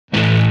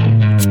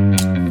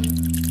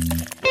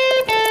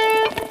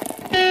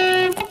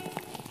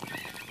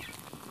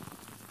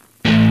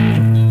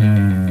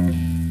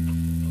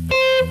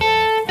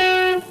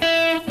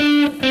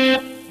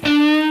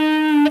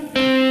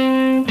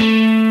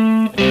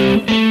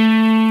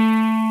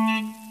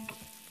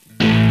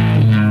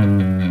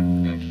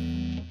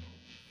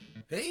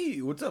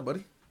What's up,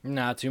 buddy?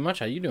 Not too much.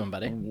 How you doing,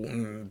 buddy?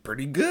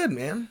 Pretty good,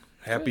 man.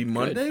 Happy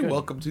Monday. good.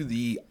 Welcome to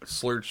the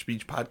Slurred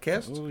Speech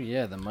Podcast. Oh,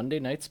 yeah, the Monday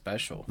night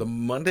special. The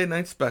Monday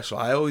night special.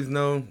 I always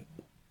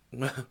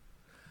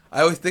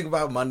think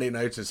about Monday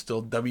nights as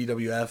still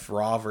WWF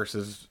Raw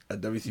versus a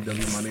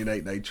WCW Monday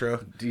Night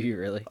Nitro. Do you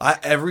really?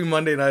 Every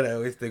Monday night I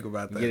always think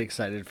about that. Get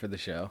excited for the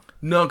show?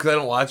 No, because I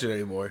don't watch it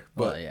anymore.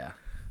 But Well, yeah.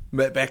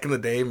 back in the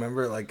day,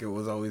 remember, like, it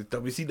was always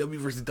WCW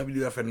versus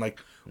WWF, and, like,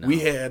 we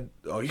had...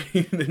 Oh, you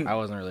didn't... I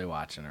wasn't really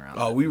watching around.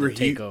 Oh, we were...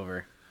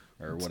 Takeover,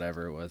 or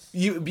whatever it was.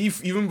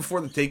 Even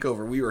before the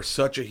Takeover, we were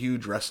such a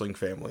huge wrestling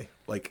family.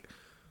 Like,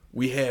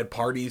 we had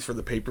parties for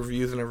the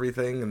pay-per-views and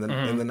everything, and then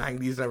in the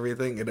 90s and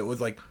everything, and it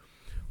was like,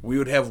 we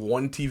would have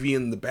one TV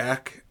in the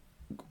back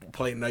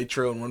playing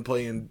Nitro and one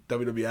playing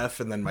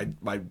WWF, and then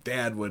my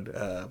dad would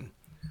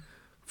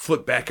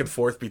flip back and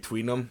forth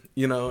between them,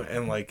 you know,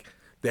 and, like,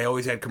 they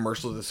always had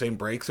commercials at the same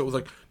break, so it was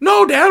like,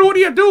 no, Dad, what are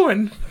you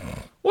doing?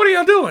 What are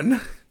you doing?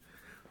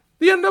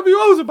 The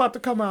NWO's about to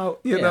come out,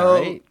 you know?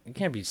 Right? You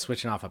can't be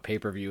switching off a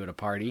pay-per-view at a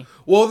party.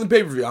 Well, the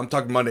pay-per-view, I'm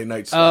talking Monday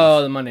night stuff.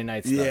 Oh, the Monday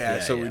night stuff. Yeah,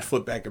 so we'd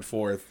flip back and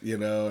forth, you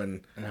know,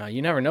 and... No,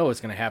 you never know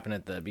what's going to happen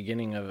at the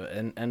beginning of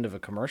end of a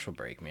commercial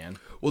break, man.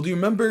 Well, do you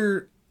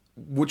remember,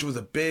 which was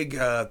a big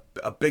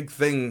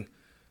thing,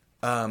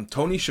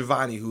 Tony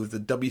Schiavone, who was the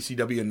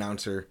WCW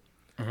announcer,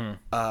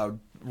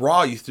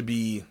 Raw used to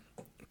be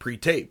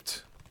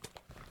pre-taped,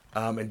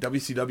 and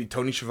WCW,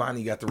 Tony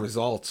Schiavone got the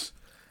results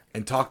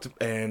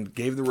and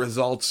gave the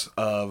results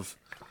of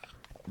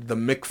the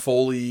Mick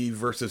Foley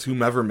versus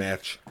whomever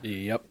match.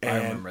 Yep, I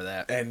remember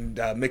that. And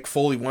Mick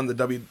Foley won the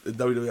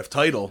WWF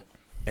title,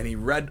 and he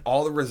read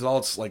all the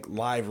results like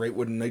live right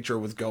when Nitro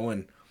was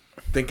going,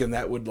 thinking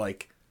that would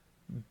like,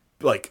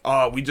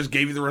 oh, we just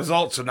gave you the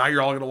results, so now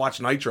you're all gonna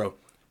watch Nitro,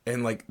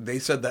 and like they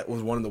said that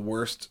was one of the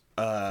worst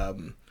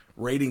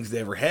ratings they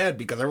ever had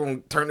because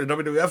everyone turned to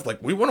WWF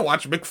like, we want to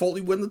watch Mick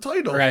Foley win the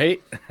title,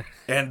 Right?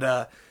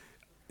 And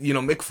you know,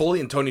 Mick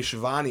Foley and Tony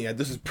Schiavone,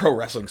 this is pro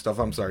wrestling stuff,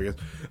 I'm sorry guys,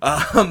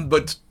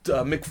 but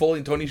Mick Foley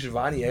and Tony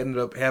Schiavone ended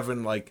up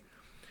having like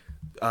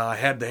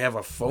had to have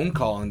a phone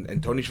call,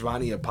 and Tony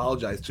Schiavone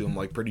apologized to him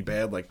like pretty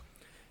bad, like,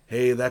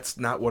 hey, that's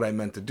not what I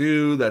meant to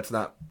do, that's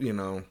not, you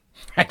know,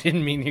 I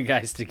didn't mean you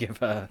guys to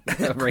give a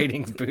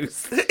ratings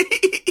boost.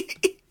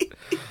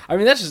 I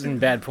mean, that's just in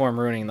bad form,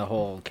 ruining the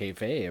whole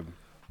kayfabe.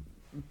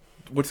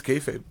 What's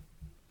kayfabe?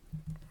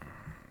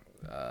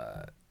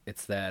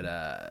 It's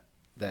that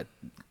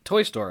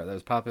toy store that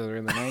was popular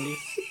in the 90s.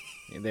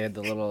 They had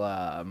the little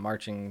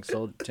marching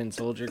tin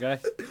soldier guy.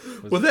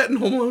 Was that in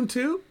Home Alone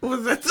 2?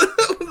 Was that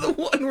the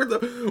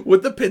one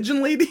with the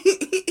pigeon lady?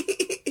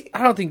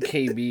 I don't think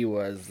KB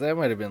was. That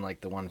might have been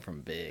like the one from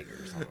Big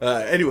or something.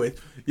 Anyway,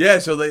 yeah.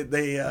 So they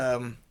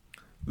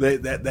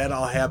that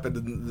all happened,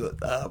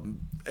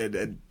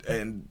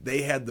 and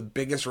they had the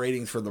biggest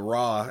ratings for the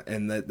Raw,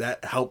 and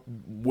that helped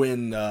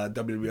win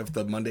WWF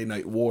the Monday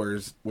Night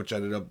Wars, which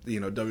ended up, you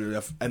know,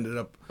 WWF ended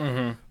up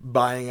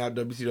buying out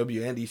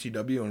WCW and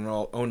ECW and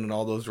owning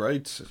all those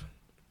rights.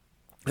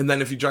 And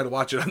then if you try to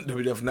watch it on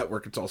WWF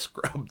Network, it's all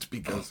scrubbed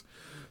because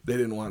they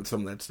didn't want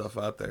some of that stuff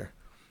out there.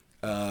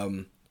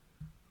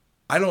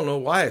 I don't know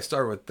why I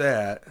started with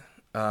that.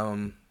 I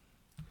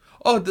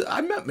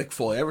met Mick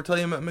Foley. Ever tell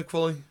you I met Mick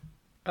Foley?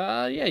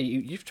 Yeah,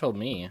 you've told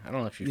me. I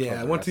don't know if you've told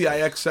I went to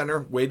the IX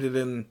Center, waited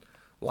in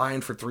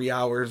line for 3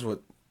 hours with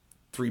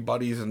 3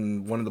 buddies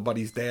and one of the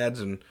buddies'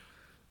 dads, and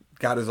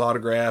got his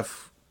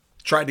autograph.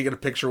 Tried to get a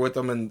picture with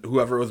him, and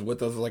whoever was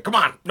with us was like, come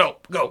on, no,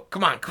 go,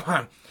 come on.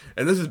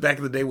 And this is back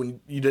in the day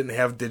when you didn't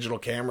have digital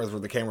cameras where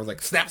the camera was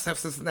like, snap, snap,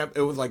 snap, snap.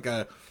 It was like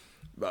a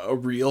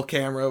real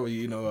camera, where,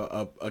 you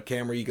know, a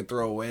camera you could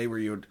throw away where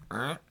you would...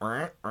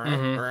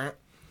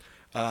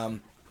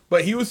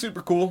 But he was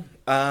super cool.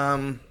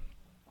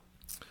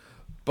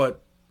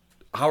 But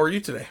how are you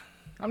today?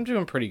 I'm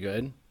doing pretty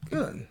good.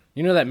 Good.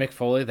 You know that Mick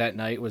Foley that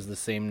night was the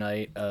same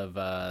night of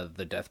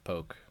the Death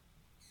Poke.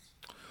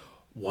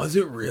 Was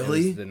it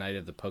really? It was the night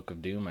of the Poke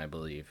of Doom, I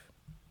believe.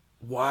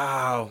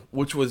 Wow.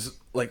 Which was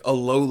like a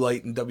low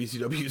light in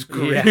WCW's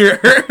career. Yeah.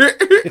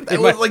 That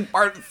was like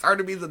started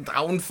to be the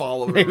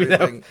downfall of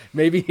everything.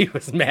 Maybe he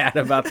was mad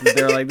about this.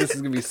 They're like, this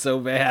is going to be so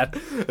bad.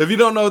 If you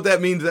don't know what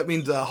that means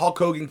Hulk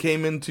Hogan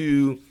came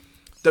into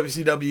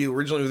WCW,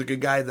 originally was a good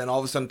guy, then all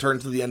of a sudden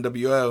turned to the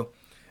NWO,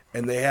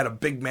 and they had a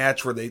big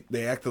match where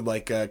they acted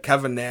like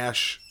Kevin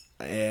Nash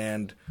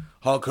and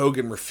Hulk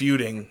Hogan were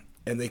feuding,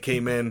 and they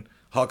came in,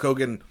 Hulk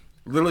Hogan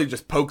literally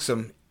just pokes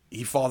him,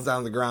 he falls down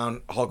on the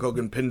ground, Hulk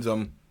Hogan pins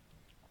him,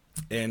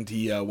 and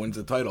he wins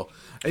the title.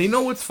 And you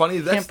know what's funny?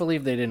 I can't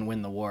believe they didn't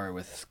win the war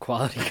with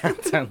quality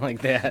content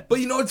like that.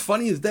 But you know what's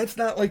funny is that's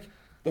not like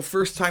the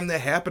first time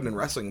that happened in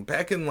wrestling.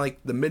 Back in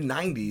like the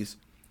mid-90s,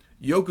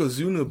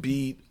 Yokozuna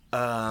beat...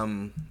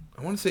 I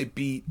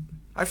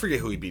forget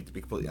who he beat, to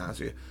be completely honest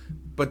with you.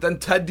 But then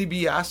Ted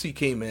DiBiase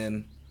came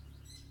in.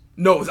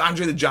 No, it was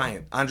Andre the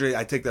Giant. I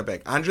take that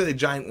back. Andre the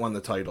Giant won the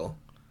title.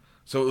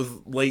 So it was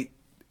late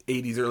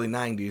 80s, early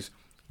 90s.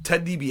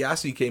 Ted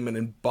DiBiase came in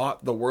and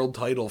bought the world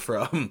title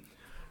from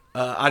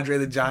Andre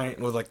the Giant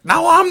was like,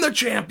 "Now I'm the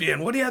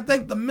champion. What do you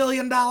think, the $1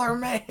 Million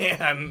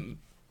Man?"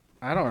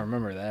 I don't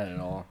remember that at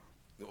all.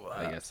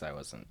 I guess I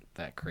wasn't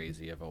that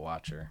crazy of a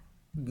watcher.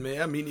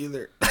 Yeah, me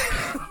neither.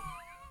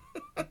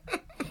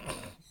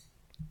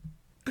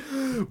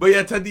 But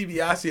yeah, Ted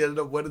DiBiase ended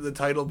up winning the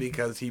title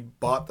because he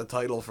bought the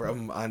title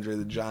from Andre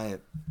the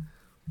Giant.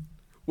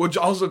 Which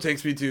also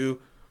takes me to,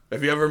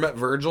 have you ever met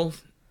Virgil?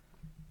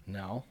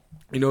 No.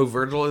 You know who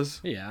Virgil is?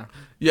 Yeah.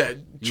 Yeah.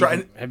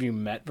 Have you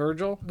met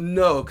Virgil?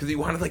 No, because he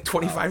wanted like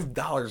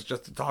 $25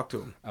 just to talk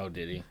to him. Oh,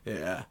 did he?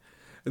 Yeah.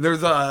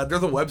 There's a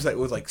website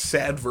with like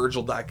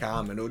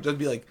sadvirgil.com, and it would just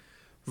be like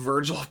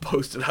Virgil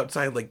posted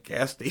outside like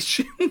gas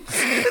stations.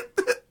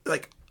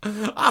 Like,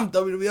 I'm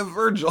WWF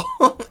Virgil.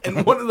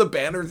 And one of the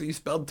banners he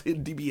spelled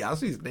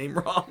DiBiase's name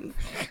wrong.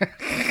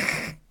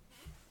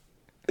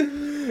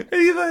 And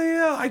he's like,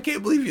 yeah, I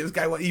can't believe this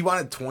guy. He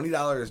wanted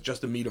 $20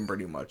 just to meet him,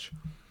 pretty much.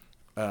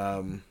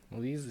 Well,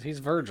 he's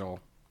Virgil.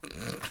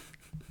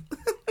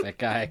 That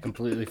guy I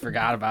completely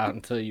forgot about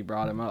until you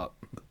brought him up.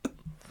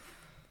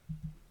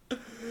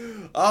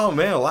 Oh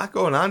man, a lot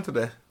going on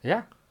today.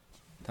 Yeah,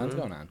 tons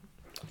going on.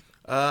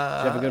 Did you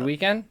have a good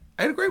weekend?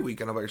 I had a great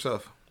weekend. How about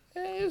yourself?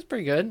 It was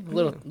pretty good. A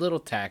little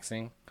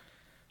taxing.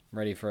 I'm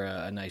ready for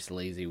a nice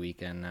lazy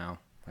weekend now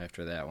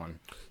after that one.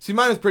 See,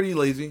 mine was pretty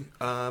lazy.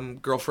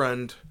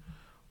 Girlfriend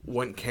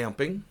went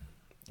camping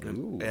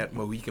at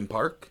Mohican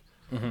Park.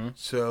 Mm-hmm.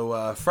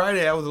 So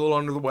Friday I was a little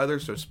under the weather,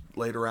 so just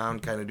laid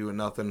around kind of doing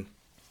nothing.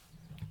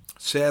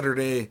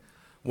 Saturday,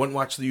 went and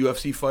watched the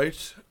UFC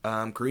fights.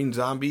 Korean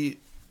Zombie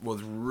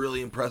was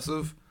really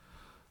impressive.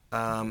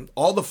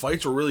 All the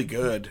fights were really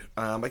good.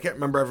 I can't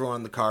remember everyone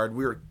on the card.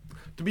 We were,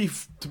 to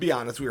be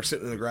honest, we were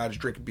sitting in the garage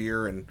drinking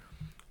beer, and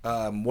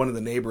one of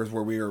the neighbors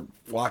where we were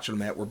watching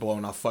them at were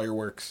blowing off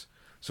fireworks.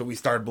 So we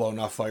started blowing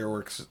off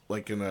fireworks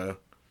like in a,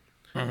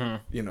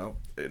 you know,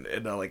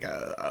 in a, like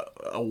a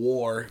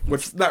war,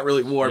 which not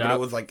really war, but it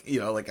was like, you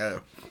know, like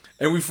a.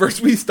 And we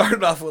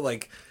started off with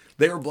like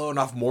they were blowing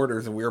off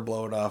mortars, and we were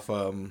blowing off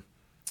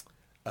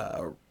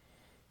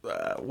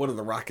what are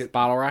the rocket?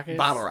 Bottle rockets?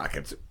 Bottle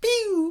rockets.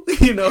 Pew!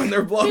 You know, and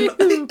they're blowing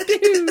pew,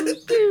 pew,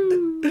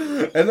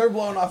 pew. And they're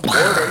blowing off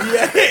mortar.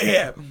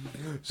 Yeah.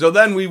 So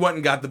then we went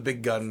and got the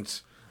big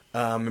guns,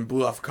 and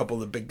blew off a couple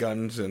of the big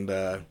guns, and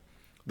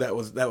that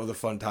was a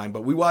fun time.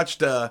 But we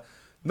watched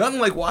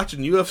nothing like watching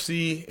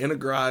UFC in a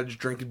garage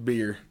drinking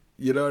beer.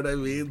 You know what I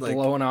mean? Like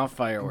blowing off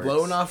fireworks.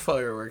 Blowing off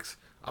fireworks.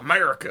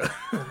 America.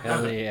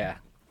 Hell yeah.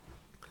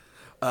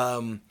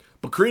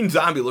 But Korean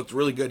Zombie looked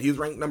really good. He was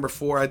ranked number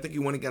 4. I think he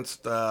went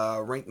against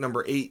ranked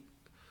number 8.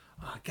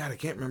 God, I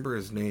can't remember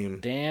his name.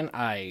 Dan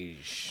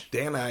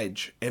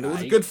Ige. And it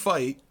was a good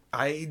fight.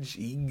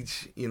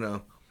 Ige, you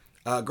know.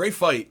 Great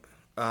fight.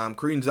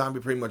 Korean Zombie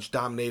pretty much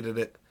dominated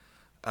it.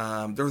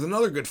 There was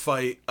another good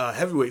fight,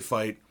 heavyweight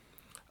fight.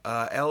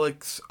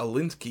 Alex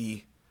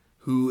Alinsky,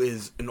 who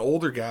is an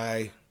older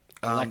guy.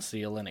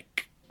 Alexei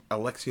Oleinik.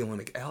 Alex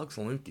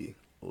Alinsky.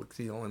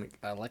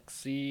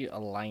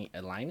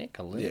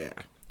 Yeah.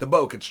 The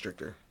boa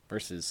constrictor.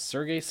 Versus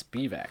Sergey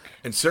Spivak.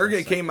 And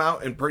Sergey came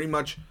out and pretty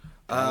much...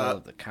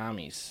 the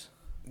commies.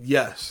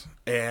 Yes.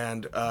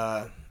 And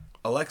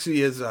Alexei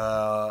is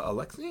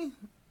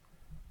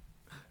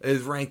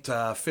ranked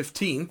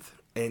 15th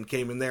and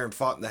came in there and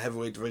fought in the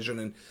heavyweight division.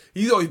 And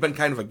he's always been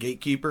kind of a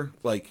gatekeeper.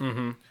 Like,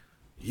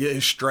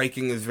 his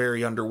striking is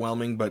very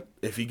underwhelming, but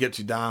if he gets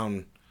you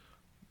down,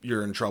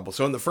 you're in trouble.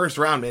 So in the first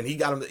round, man, he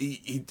got him.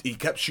 He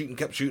kept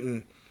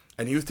shooting.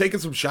 And he was taking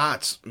some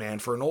shots, man,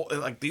 for an old,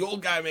 like the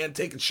old guy, man,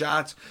 taking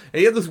shots. And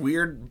he had this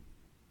weird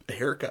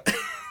haircut.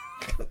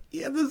 He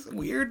had this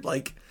weird,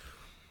 like,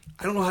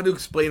 I don't know how to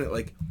explain it.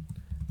 Like,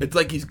 it's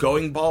like he's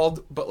going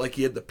bald, but like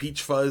he had the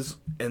peach fuzz,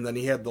 and then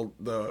he had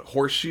the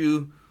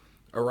horseshoe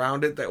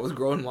around it that was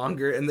growing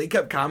longer. And they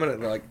kept commenting,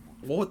 they're like,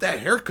 well, with that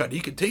haircut, he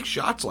could take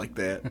shots like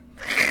that.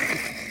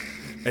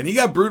 And he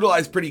got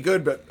brutalized pretty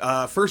good, but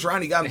first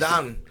round he got him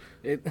down.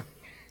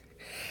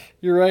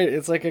 You're right.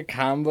 It's like a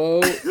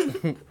combo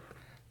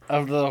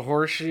of the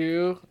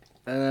horseshoe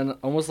and then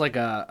almost like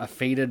a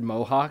faded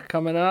mohawk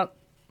coming up.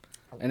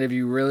 And if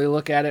you really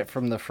look at it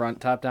from the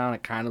front top down,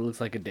 it kind of looks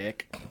like a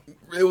dick.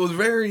 It was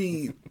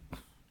very...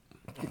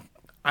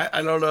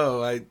 I don't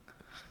know. I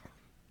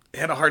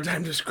had a hard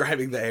time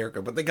describing the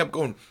haircut, but they kept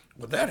going,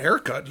 with that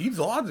haircut, he's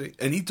lousy.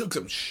 And he took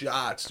some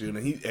shots, dude,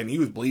 and he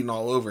was bleeding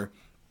all over.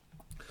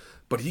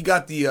 But he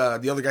got the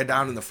other guy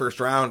down in the first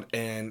round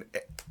and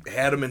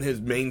had him in his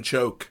main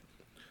choke.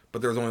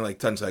 But there was only like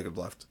 10 seconds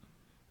left.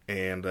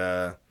 And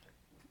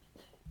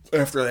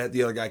after that,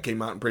 the other guy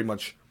came out and pretty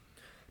much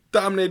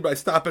dominated by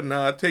stopping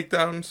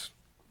takedowns.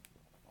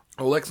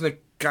 Oleksnik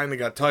kind of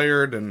got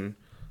tired and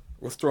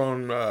was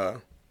throwing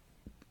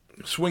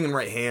swinging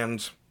right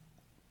hands.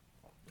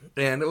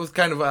 And it was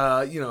kind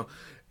of, you know,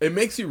 it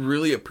makes you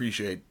really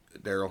appreciate,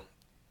 Daryl,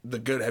 the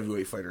good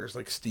heavyweight fighters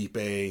like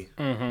Stipe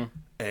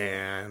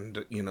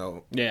and, you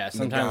know. Yeah,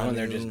 sometimes when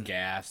they're just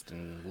gassed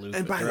and looping.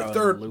 And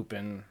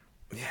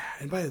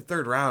by the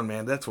third round,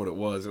 man, that's what it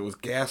was. It was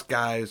gas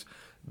guys,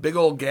 big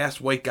old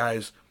gas white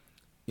guys,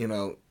 you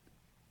know,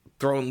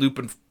 throwing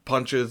looping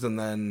punches and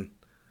then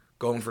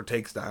going for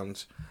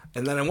takedowns.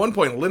 And then at one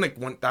point, Oleinik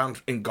went down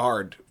in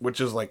guard,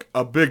 which is like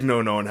a big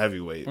no-no in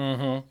heavyweight.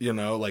 Mm-hmm. You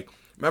know, like,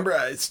 remember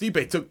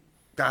Stipe took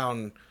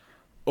down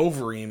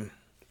Overeem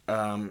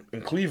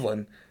in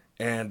Cleveland,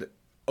 and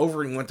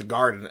Overeem went to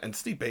guard, and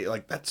Stipe,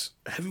 like, that's,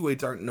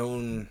 heavyweights aren't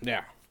known.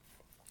 Yeah.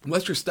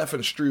 Unless you're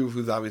Stefan Struve,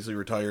 who's obviously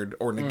retired,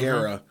 or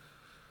Nogueira,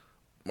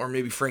 or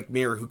maybe Frank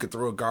Mir, who could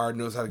throw a guard,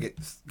 knows how to get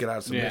out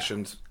of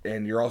submissions,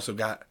 and you're also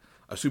got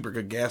a super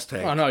good gas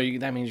tank. Oh, no,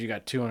 that means you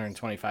got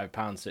 225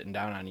 pounds sitting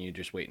down on you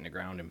just waiting to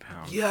ground and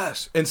pound.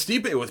 Yes, and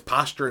Stipe was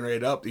posturing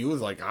right up. He was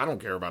like, I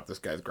don't care about this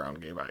guy's ground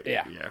game.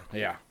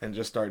 Yeah. And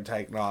just started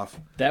taking off.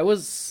 That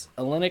was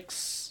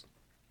Oleinik's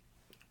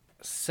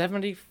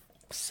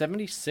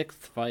 76th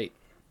fight.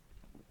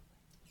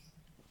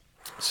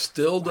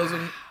 Still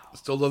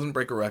doesn't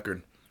break a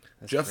record.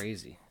 That's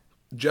crazy.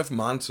 Jeff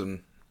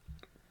Monson,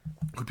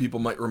 who people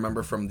might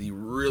remember from the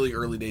really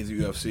early days of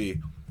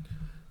UFC,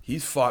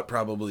 he's fought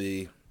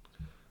probably,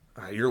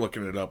 you're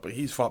looking it up, but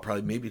he's fought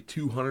probably maybe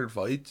 200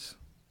 fights.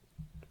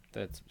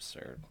 That's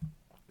absurd.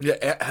 Yeah,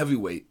 at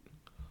heavyweight.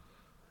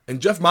 And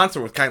Jeff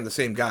Monson was kind of the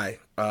same guy.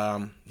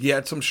 He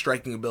had some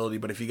striking ability,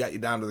 but if he got you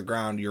down to the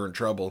ground, you're in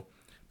trouble.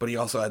 But he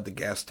also had the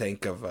gas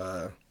tank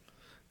of,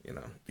 he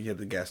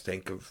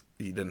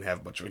didn't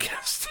have much of a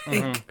gas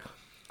tank.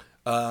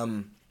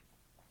 Mm-hmm.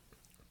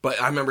 But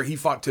I remember he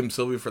fought Tim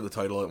Sylvia for the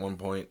title at one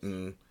point,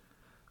 and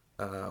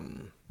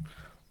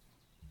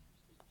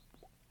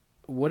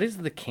what is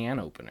the can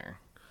opener?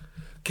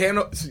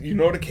 You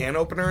know what a can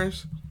opener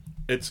is?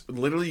 It's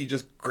literally you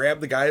just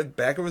grab the guy's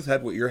back of his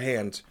head with your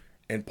hands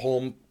and pull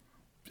him,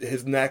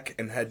 his neck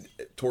and head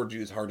towards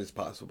you as hard as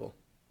possible.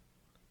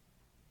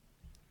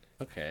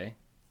 Okay.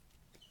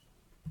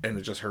 And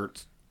it just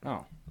hurts.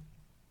 Oh.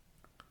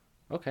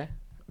 Okay.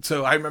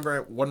 So I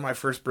remember one of my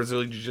first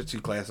Brazilian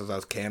Jiu-Jitsu classes, I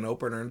was can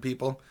openering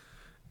people,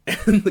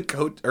 and the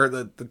coach or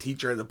the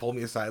teacher had to pull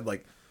me aside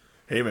like,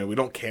 "Hey man, we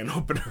don't can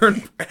opener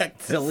in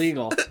practice. It's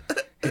illegal."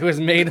 It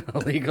was made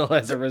illegal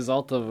as a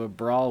result of a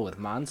brawl with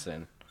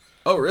Monson.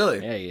 Oh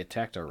really? Yeah, he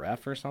attacked a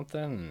ref or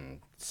something, and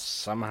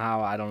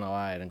somehow I don't know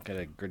why I didn't get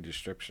a good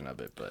description of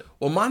it, but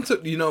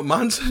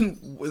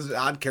Monson was an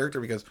odd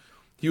character because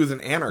he was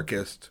an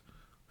anarchist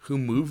who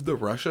moved to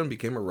Russia and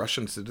became a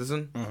Russian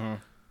citizen. Mm-hmm.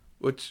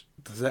 Which,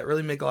 does that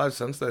really make a lot of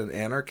sense that an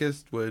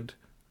anarchist would...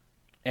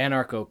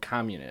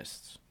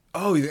 Anarcho-communists.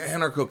 Oh, he's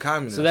an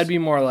anarcho-communist. So that'd be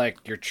more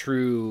like your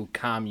true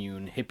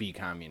commune, hippie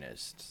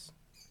communists.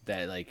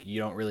 That, like,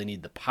 you don't really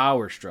need the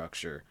power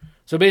structure.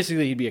 So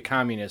basically he'd be a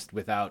communist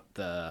without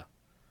the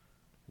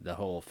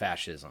whole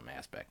fascism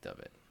aspect of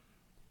it.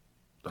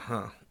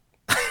 Huh.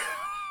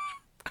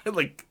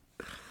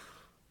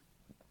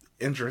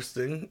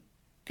 Interesting.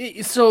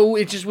 So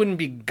it just wouldn't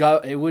be...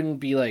 it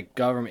wouldn't be like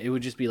government. It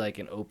would just be like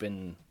an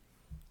open...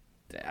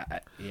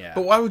 yeah.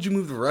 But why would you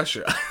move to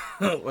Russia?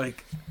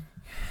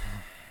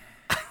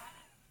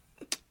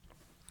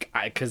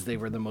 Because they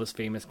were the most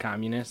famous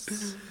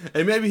communists.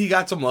 And maybe he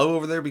got some love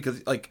over there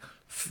because, like,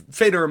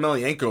 Fedor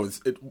Emelianenko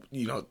is,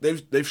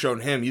 they've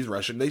shown him, he's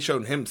Russian, they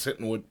showed him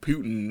sitting with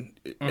Putin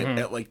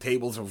at like,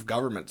 tables of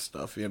government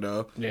stuff, you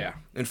know? Yeah.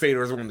 And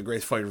Fedor is one of the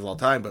greatest fighters of all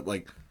time, but,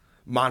 like,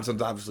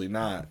 Monson's obviously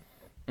not.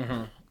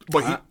 Mm-hmm.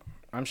 But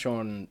I'm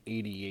showing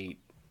 88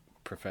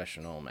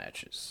 professional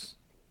matches.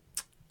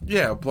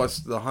 Yeah, plus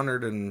the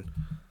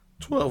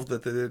 112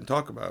 that they didn't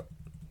talk about.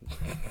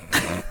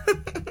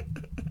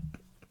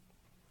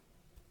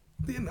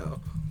 You know.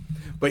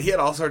 But he had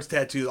all sorts of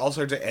tattoos, all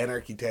sorts of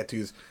anarchy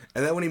tattoos.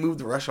 And then when he moved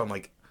to Russia, I'm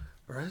like,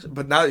 Russia?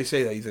 But now you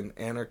say that he's an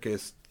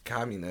anarchist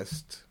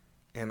communist.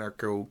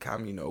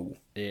 Anarcho-communo.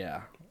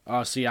 Yeah.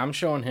 Oh, see, I'm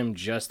showing him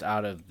just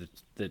out of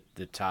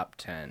the top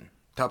 10.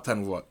 Top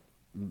 10 of what?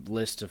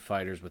 List of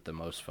fighters with the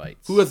most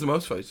fights. Who has the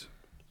most fights?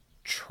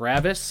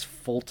 Travis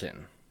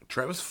Fulton.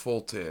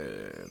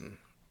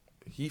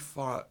 He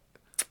fought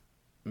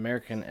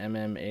American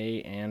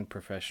MMA and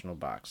professional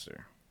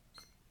boxer.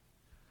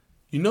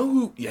 You know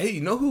who? Yeah,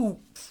 you know who?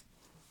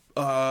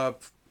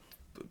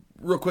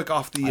 Real quick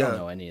off the. I don't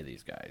know any of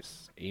these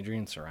guys.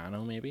 Adrian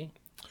Serrano, maybe.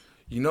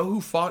 You know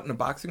who fought in a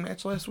boxing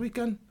match last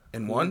weekend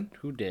and won?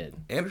 Who did?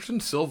 Anderson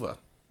Silva.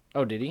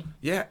 Oh, did he?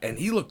 Yeah, and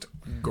he looked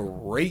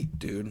great,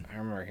 dude. I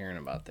remember hearing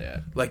about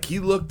that. Like he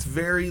looked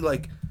very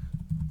like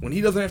when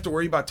he doesn't have to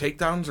worry about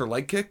takedowns or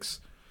leg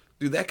kicks.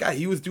 Dude, that guy,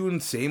 he was doing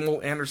same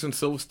old Anderson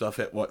Silva stuff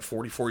at,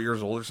 44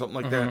 years old or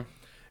something like that.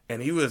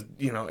 And he was,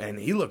 and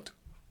he looked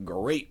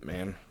great,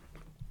 man.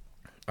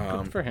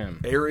 Good for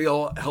him.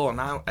 Ariel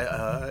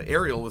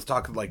was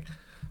talking like,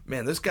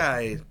 man, this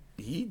guy,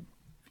 he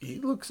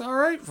looks all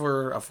right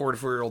for a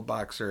 44-year-old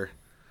boxer.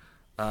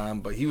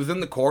 But he was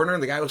in the corner,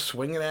 and the guy was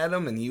swinging at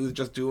him, and he was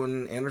just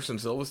doing Anderson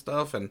Silva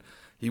stuff, and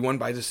he won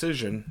by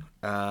decision,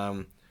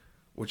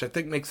 which I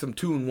think makes him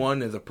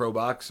 2-1 as a pro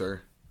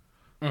boxer.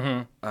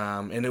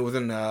 Mm-hmm. And it was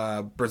in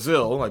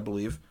Brazil, I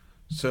believe.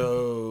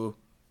 So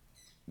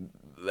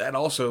that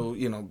also,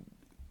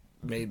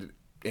 made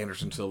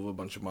Anderson Silva a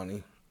bunch of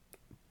money.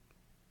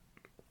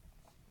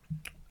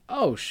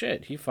 Oh,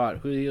 shit. He fought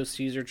Julio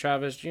Cesar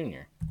Chavez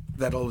Jr.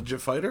 That a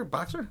legit fighter,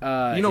 boxer?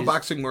 His,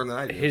 boxing more than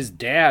I do. His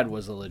dad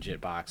was a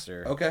legit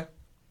boxer. Okay.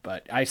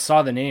 But I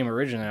saw the name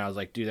originally, and I was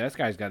like, dude, that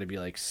guy's got to be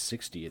like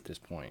 60 at this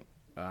point.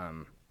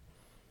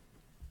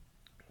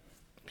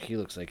 He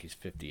looks like he's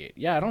 58.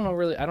 Yeah, I don't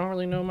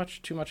really know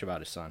too much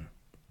about his son.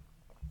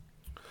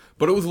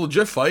 But it was a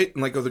legit fight,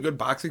 and like it was a good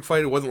boxing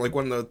fight. It wasn't like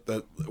one of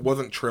it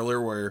wasn't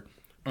Triller where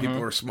people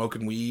were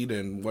smoking weed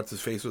and what's his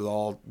face was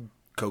all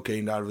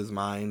cocaine out of his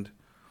mind.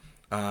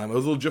 It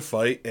was a legit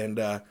fight, and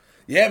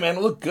yeah, man,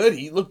 it looked good.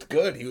 He looked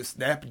good. He was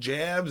snapping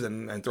jabs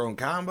and throwing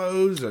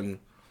combos, and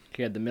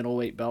he had the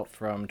middleweight belt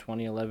from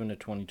 2011 to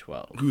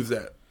 2012. Who's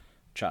that?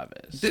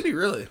 Chavez. Did he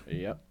really?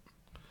 Yep.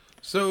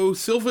 So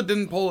Silva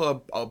didn't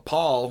pull a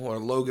Paul or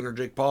Logan or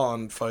Jake Paul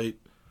and fight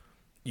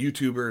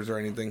YouTubers or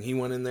anything. He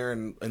went in there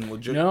and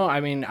legit. No,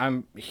 I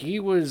mean, he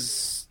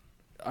was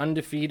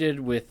undefeated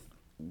with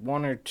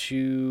 1 or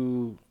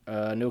 2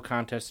 no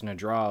contest and a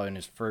draw in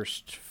his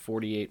first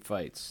 48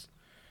 fights,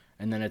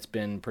 and then it's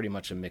been pretty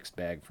much a mixed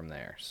bag from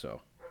there.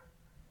 So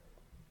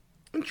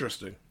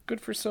interesting.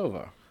 Good for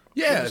Silva.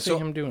 Yeah, good to see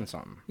him doing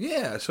something.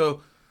 Yeah,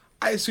 so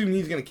I assume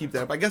he's going to keep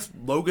that up. I guess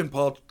Logan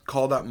Paul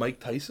called out Mike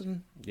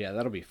Tyson. Yeah,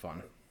 that'll be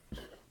fun.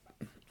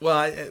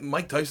 Well,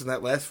 Mike Tyson,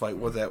 that last fight,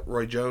 was that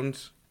Roy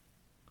Jones?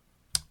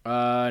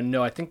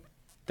 No, I think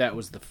that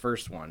was the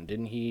first one.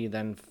 Didn't he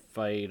then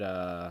fight,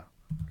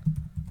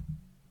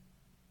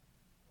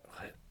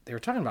 They were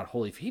talking about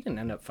Holyfield. He didn't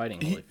end up fighting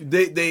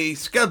Holyfield. They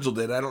scheduled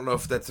it. I don't know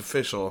if that's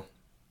official.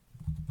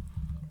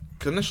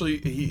 'Cause initially,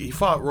 he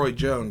fought Roy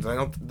Jones.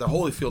 The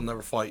Holyfield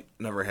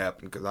never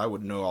happened, because I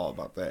would know all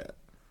about that.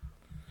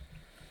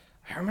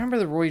 I remember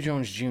the Roy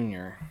Jones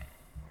Jr.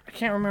 I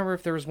can't remember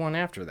if there was one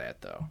after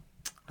that, though.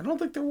 I don't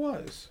think there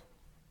was.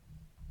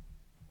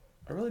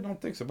 I really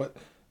don't think so. But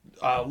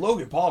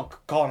Logan Paul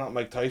calling out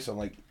Mike Tyson,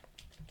 like,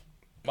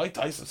 Mike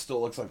Tyson still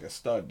looks like a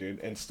stud, dude,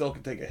 and still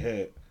can take a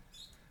hit.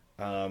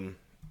 No,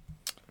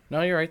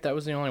 you're right. That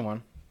was the only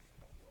one.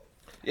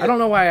 Yeah. I don't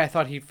know why I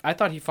thought he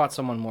fought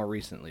someone more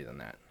recently than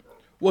that.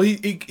 Well,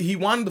 he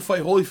wanted to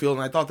fight Holyfield,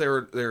 and I thought they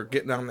were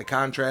getting on the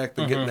contract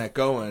and getting that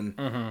going.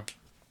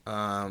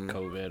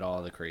 COVID,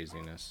 all the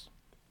craziness.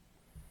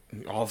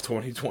 All of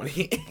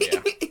 2020.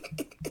 Yeah.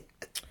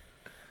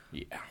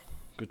 Yeah.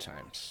 Good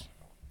times.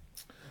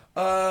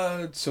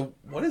 So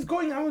what is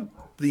going on with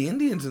the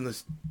Indians and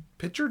this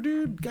pitcher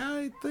dude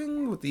guy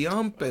thing with the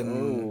ump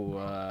and...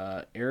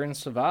 Aaron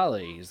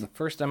Savali is the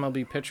first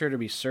MLB pitcher to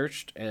be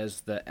searched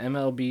as the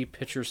MLB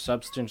pitcher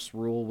substance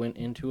rule went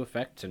into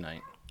effect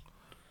tonight.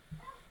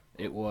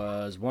 It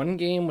was one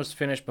game was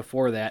finished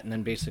before that, and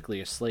then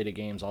basically a slate of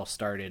games all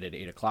started at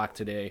 8 o'clock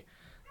today.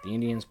 The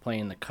Indians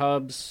playing the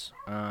Cubs.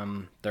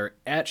 They're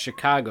at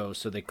Chicago,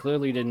 so they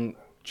clearly didn't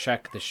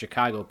check the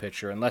Chicago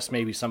pitcher, unless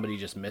maybe somebody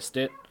just missed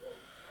it.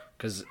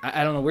 Because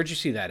I don't know, where'd you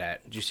see that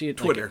at? Did you see it?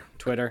 Twitter. Like,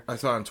 Twitter. I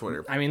saw it on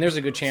Twitter. I mean, there's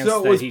a good chance.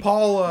 So that was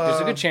Paul?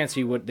 There's a good chance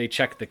they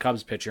checked the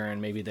Cubs pitcher,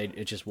 and maybe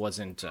it just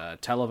wasn't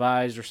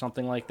televised or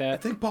something like that. I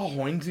think Paul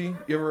Hoynesy.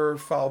 You ever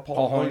follow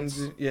Paul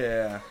Hoynesy?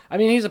 Yeah. I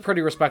mean, he's a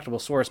pretty respectable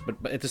source, but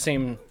at the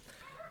same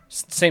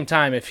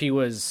time, if he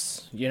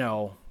was,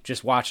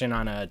 just watching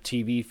on a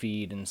TV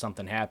feed and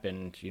something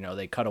happened,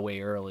 they cut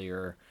away early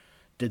or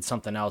did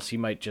something else, he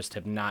might just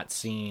have not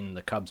seen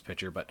the Cubs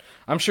pitcher. But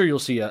I'm sure you'll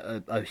see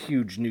a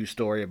huge news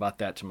story about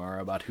that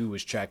tomorrow, about who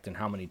was checked and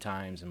how many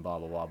times and blah,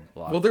 blah, blah,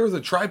 blah. Well, there was a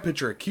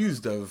tri-pitcher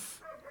accused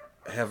of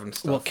having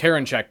stuff. Well,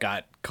 Karinchak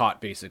got caught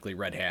basically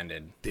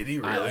red-handed. Did he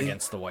really?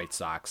 Against the White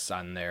Sox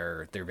on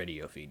their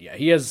video feed. Yeah,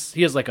 he has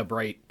like a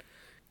bright,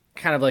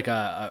 kind of like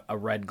a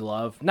red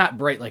glove. Not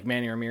bright like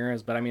Manny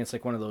Ramirez, but I mean it's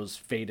like one of those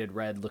faded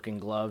red-looking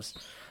gloves.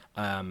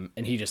 And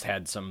he just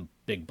had some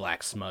big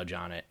black smudge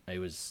on it. It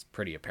was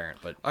pretty apparent.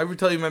 But I ever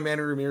tell you my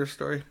Manny Ramirez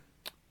story?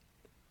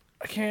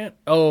 I can't.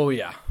 Oh,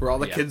 yeah. Where all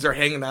the kids are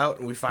hanging out,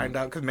 and we find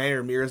out because Manny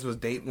Ramirez was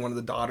dating one of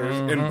the daughters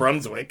in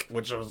Brunswick,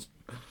 which was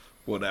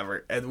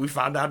whatever. And we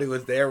found out he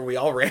was there. We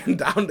all ran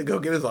down to go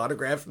get his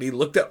autograph, and he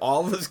looked at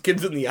all of his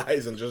kids in the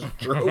eyes and just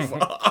drove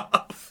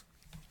off.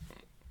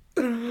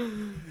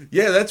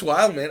 Yeah, that's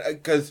wild, man.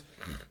 Because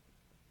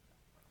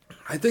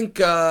I think...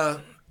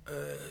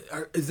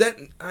 is that...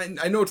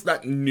 I know it's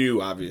not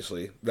new,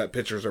 obviously, that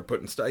pitchers are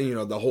putting stuff,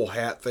 the whole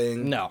hat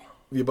thing. No.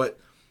 Yeah, but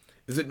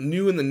is it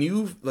new in the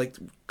new,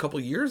 couple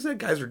years that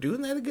guys are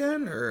doing that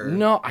again? Or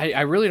no,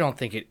 I really don't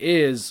think it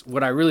is.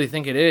 What I really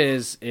think it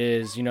is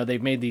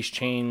they've made these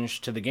changes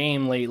to the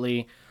game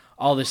lately.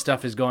 All this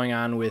stuff is going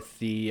on with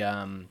the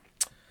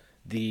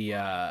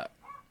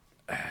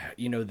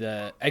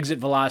exit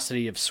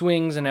velocity of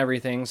swings and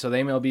everything. So the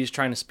MLB is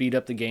trying to speed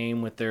up the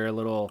game with their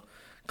little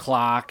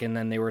clock, and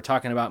then they were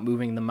talking about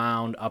moving the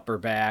mound up or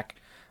back.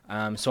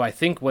 So I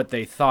think what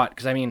they thought,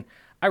 because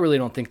I really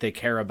don't think they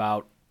care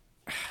about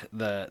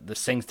the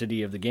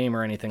sanctity of the game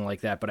or anything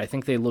like that, but I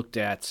think they looked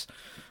at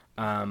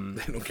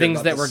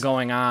things that were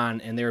going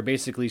on, and they were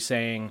basically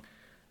saying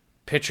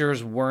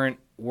pitchers weren't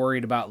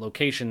worried about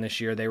location this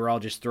year. They were all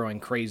just throwing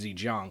crazy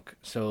junk.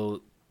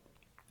 So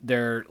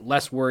they're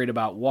less worried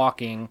about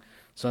walking.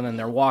 So then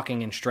they're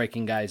walking and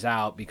striking guys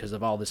out because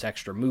of all this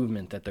extra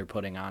movement that they're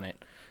putting on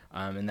it.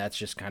 And that's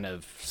just kind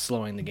of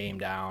slowing the game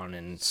down.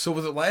 And So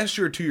was it last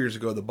year or 2 years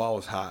ago the ball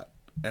was hot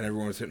and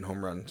everyone was hitting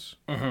home runs?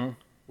 Mm-hmm.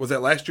 Was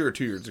that last year or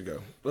 2 years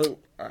ago? Well,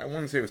 I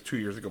want to say it was 2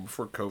 years ago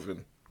before COVID.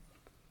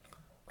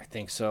 I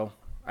think so.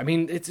 I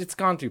mean, it's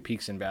gone through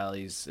peaks and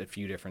valleys a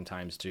few different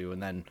times too,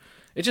 and then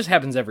it just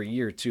happens every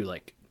year too.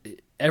 Like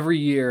every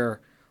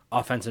year,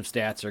 offensive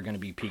stats are going to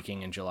be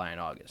peaking in July and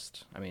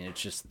August. I mean,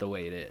 it's just the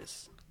way it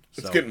is.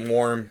 It's getting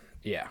warm.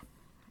 Yeah,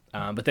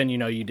 but then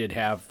you did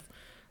have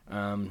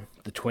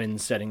the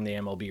Twins setting the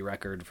MLB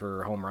record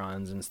for home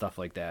runs and stuff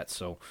like that.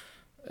 So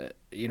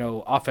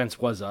offense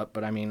was up,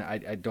 but I mean,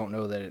 I don't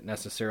know that it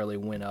necessarily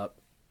went up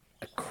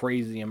a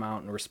crazy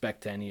amount in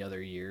respect to any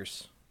other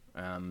years.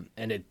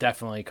 And it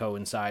definitely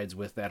coincides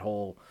with that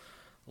whole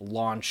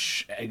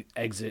launch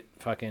exit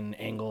fucking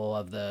angle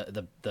of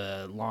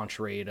the launch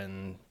rate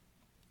and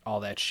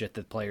all that shit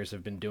that players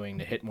have been doing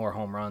to hit more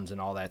home runs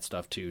and all that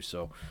stuff too.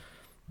 So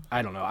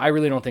I don't know. I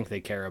really don't think they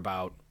care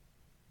about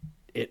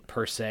it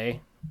per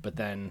se, but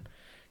then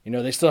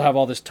they still have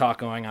all this talk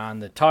going on.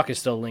 The talk is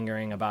still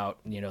lingering about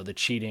the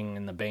cheating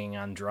and the banging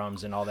on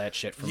drums and all that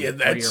shit from 3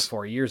 or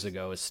 4 years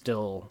ago. Is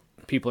still,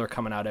 people are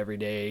coming out every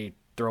day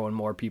throwing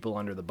more people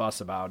under the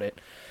bus about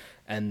it.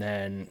 And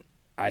then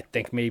I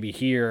think maybe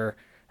here,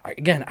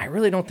 again, I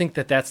really don't think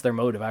that that's their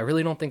motive. I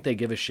really don't think they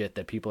give a shit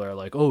that people are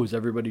like, oh, is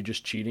everybody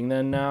just cheating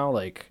then now?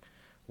 Like,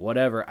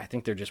 whatever. I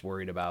think they're just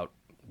worried about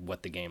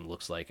what the game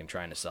looks like and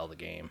trying to sell the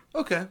game.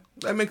 Okay,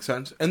 that makes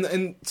sense.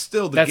 And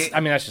still,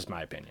 that's just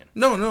my opinion.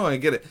 No, I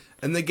get it.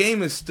 And the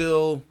game is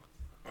still,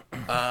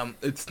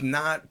 it's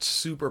not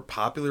super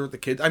popular with the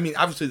kids. I mean,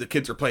 obviously the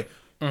kids are playing.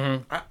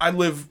 Mm-hmm. I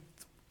live,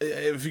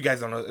 if you guys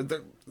don't know,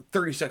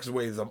 30 seconds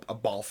away is a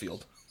ball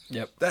field.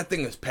 Yep. That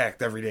thing is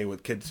packed every day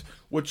with kids,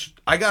 which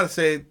I gotta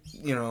say,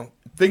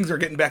 things are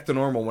getting back to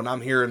normal when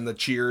I'm hearing the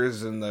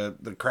cheers and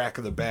the crack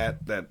of the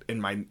bat that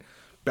in my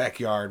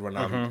backyard when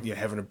I'm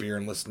having a beer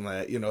and listening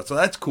to that, so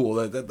that's cool.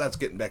 That's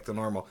getting back to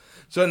normal.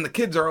 So, and the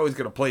kids are always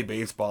going to play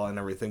baseball and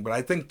everything, but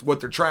I think what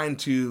they're trying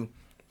to,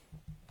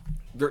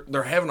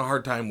 they're having a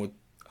hard time with,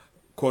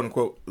 quote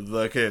unquote,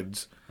 the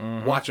kids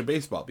watching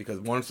baseball because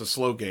one, it's a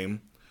slow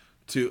game,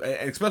 two,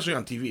 especially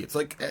on TV. It's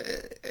like,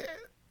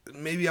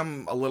 maybe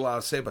I'm a little out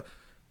of shape, but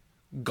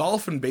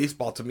golf and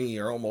baseball to me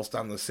are almost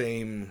on the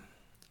same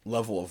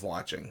level of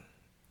watching.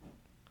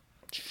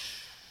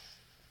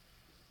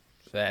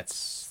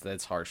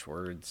 That's harsh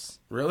words.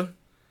 Really?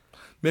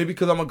 Maybe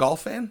because I'm a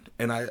golf fan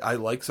and I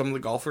like some of the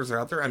golfers that are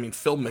out there. I mean,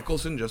 Phil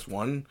Mickelson just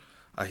won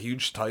a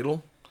huge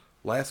title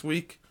last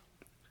week.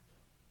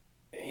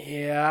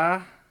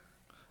 Yeah.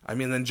 I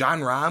mean, then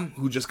John Rahm,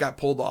 who just got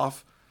pulled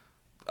off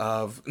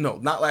of... No,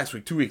 not last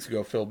week. 2 weeks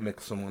ago, Phil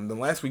Mickelson won. Then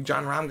last week,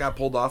 John Rahm got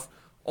pulled off.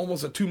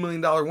 Almost a $2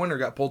 million winner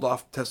got pulled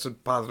off,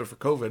 tested positive for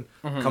COVID.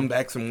 Come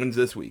back some wins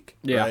this week.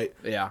 Yeah, right?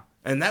 Yeah.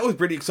 And that was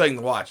pretty exciting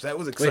to watch. That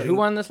was exciting. Wait, who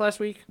won this last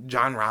week?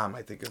 John Rahm,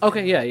 I think.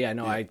 Okay, yeah.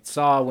 No, I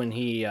saw when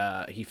he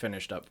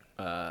finished up,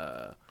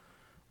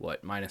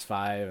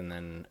 -5, and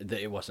then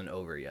it wasn't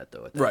over yet,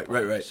 though. At that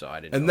point, right. So I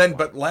didn't And then,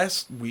 but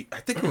last week,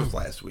 I think it was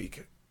last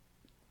week,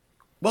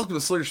 welcome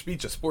to Slater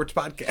Speech, a sports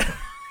podcast.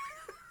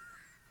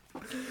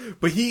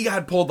 But he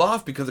got pulled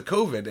off because of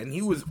COVID, and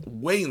he was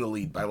way in the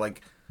lead by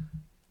like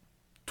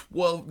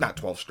 12, not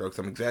 12 strokes,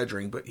 I'm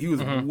exaggerating, but he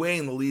was way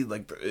in the lead.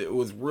 Like, it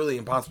was really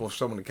impossible for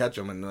someone to catch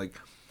him. And, like,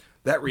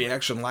 that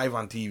reaction live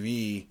on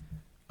TV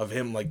of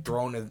him, like,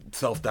 throwing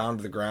himself down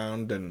to the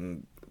ground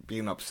and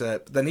being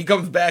upset. But then he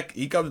comes back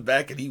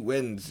and he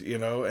wins,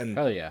 and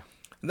hell yeah.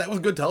 And that was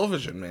good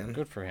television, man.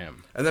 Good for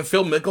him. And then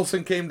Phil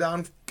Mickelson came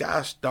down.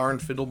 Gosh darn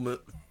Phil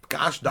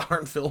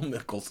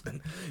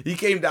Mickelson. He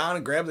came down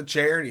and grabbed the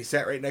chair, and he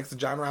sat right next to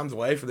John Rahm's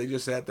wife, and they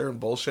just sat there and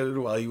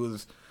bullshitted while he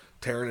was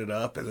tearing it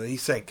up. And then he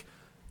sank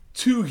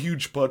 2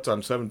 huge putts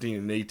on 17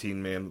 and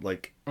 18, man.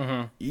 Like,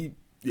 yeah.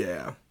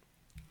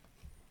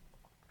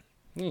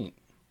 Neat.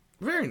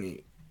 Very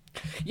neat.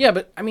 Yeah,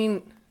 but, I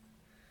mean,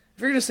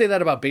 if you're going to say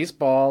that about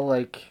baseball,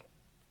 like,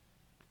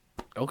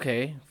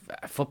 okay,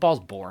 football's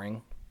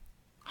boring.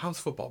 How's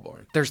football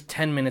boring? There's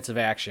 10 minutes of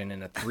action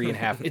in a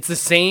 3.5. It's the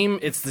same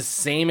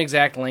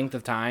exact length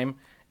of time,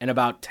 and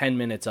about 10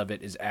 minutes of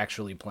it is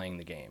actually playing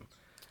the game.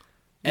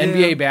 Yeah.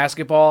 NBA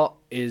basketball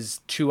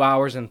is 2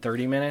 hours and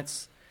 30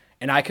 minutes.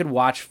 And I could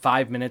watch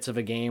 5 minutes of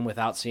a game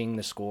without seeing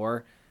the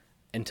score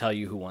and tell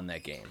you who won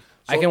that game.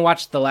 So, I can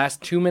watch the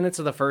last 2 minutes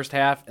of the first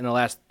half and the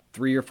last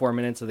 3 or 4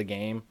 minutes of the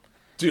game.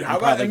 Dude, how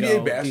about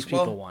NBA basketball? These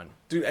people won.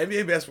 Dude,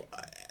 NBA basketball.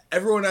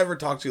 Everyone I ever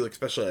talked to, like,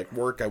 especially like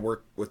work, I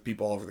work with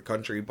people all over the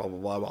country, blah,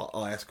 blah, blah.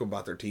 I'll ask them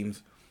about their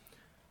teams.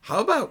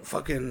 How about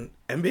fucking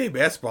NBA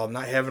basketball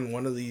not having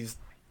one of these?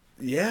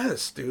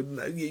 Yes,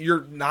 dude.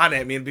 You're not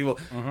at me and people.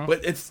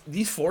 But it's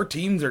these 4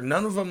 teams, or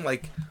none of them,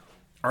 like,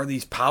 are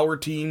these power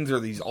teams or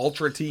these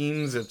ultra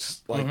teams.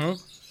 It's like,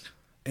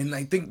 and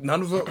I think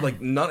none of them, like,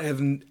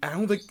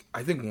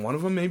 I think one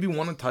of them maybe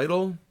won a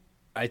title.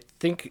 I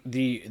think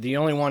the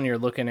only one you're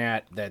looking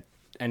at that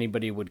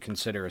anybody would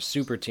consider a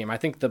super team, I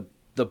think the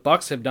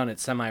Bucks have done it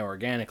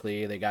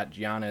semi-organically. They got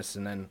Giannis,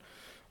 and then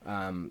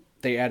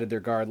they added their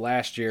guard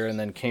last year and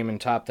then came and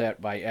topped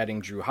that by adding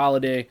Drew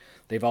Holiday.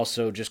 They've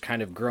also just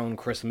kind of grown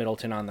Chris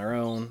Middleton on their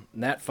own.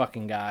 And that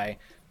fucking guy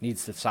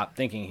needs to stop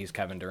thinking he's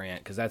Kevin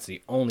Durant, because that's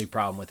the only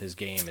problem with his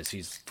game is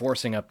he's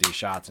forcing up these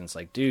shots, and it's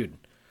like, dude,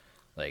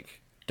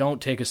 like,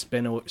 don't take a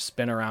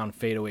spin around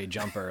fadeaway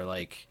jumper.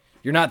 Like,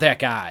 you're not that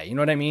guy. You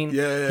know what I mean?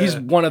 Yeah. He's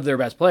one of their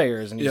best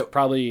players, and he's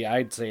probably,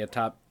 I'd say, a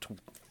top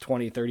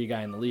 20, 30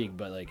 guy in the league,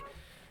 but like,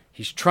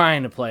 he's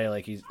trying to play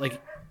like he's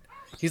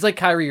like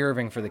Kyrie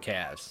Irving for the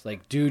Cavs.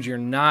 Like, dude, you're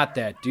not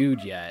that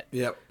dude yet.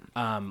 Yep.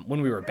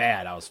 When we were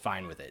bad, I was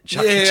fine with it.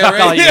 Chuck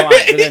all you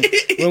want. But then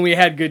when we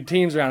had good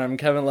teams around him,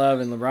 Kevin Love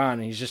and LeBron,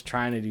 and he's just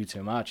trying to do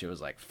too much. It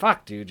was like,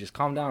 fuck, dude, just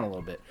calm down a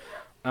little bit.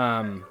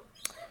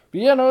 But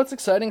yeah, no, it's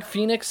exciting.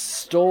 Phoenix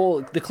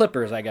stole the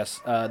Clippers, I guess.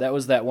 That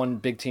was that one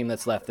big team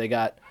that's left. They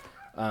got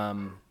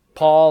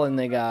Paul and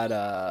they got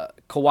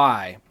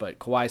Kawhi, but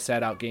Kawhi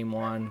sat out game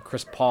 1.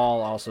 Chris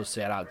Paul also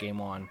sat out game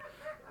 1.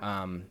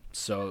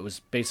 So it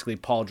was basically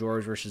Paul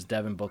George versus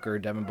Devin Booker.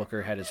 Devin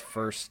Booker had his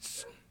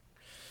first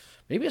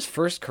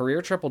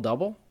career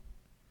triple-double.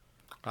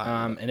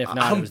 And if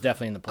not, it was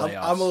definitely in the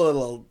playoffs. I'm a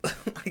little,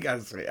 I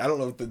gotta say, I don't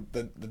know if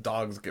the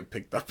dogs get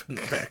picked up in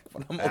the back,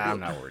 but I'm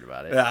not worried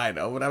about it. Yeah, I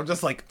know, but I'm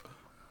just like,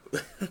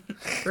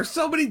 there's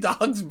so many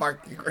dogs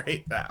barking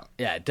right now.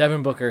 Yeah,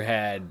 Devin Booker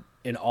had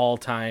an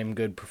all-time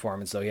good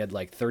performance, though. He had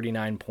like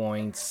 39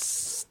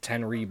 points,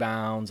 10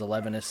 rebounds,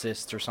 11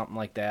 assists, or something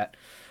like that.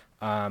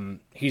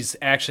 He's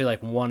actually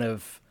like one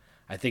of,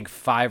 I think,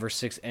 5 or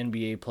 6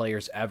 NBA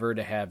players ever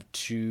to have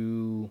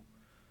 2...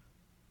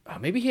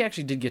 maybe he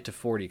actually did get to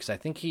 40, because I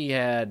think he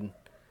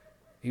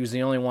was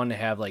the only one to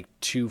have like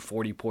 2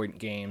 40-point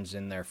games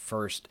in their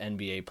first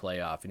NBA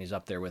playoff, and he's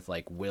up there with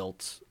like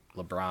Wilt,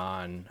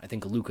 LeBron. I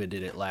think Luka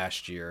did it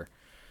last year,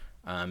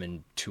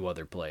 and 2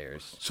 other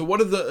players. So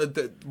what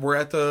are we're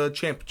at the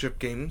championship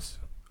games.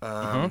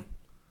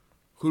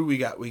 Who do we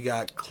got? We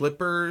got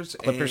Clippers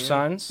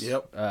Suns.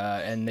 Yep.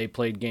 And they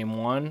played game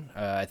 1.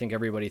 I think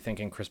everybody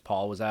thinking Chris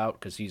Paul was out,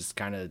 because he's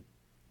kind of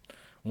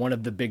one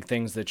of the big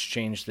things that's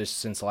changed this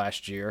since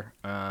last year.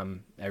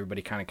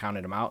 Everybody kind of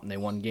counted him out, and they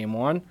won game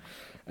 1.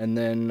 And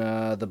then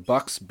the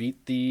Bucks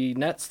beat the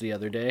Nets the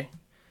other day,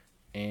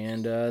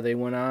 and they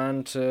went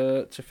on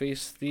to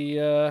face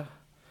the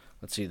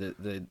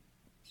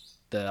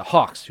the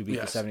Hawks, who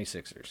beat the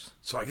 76ers.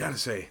 So I gotta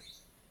say,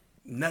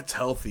 Nets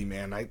healthy,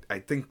 man. I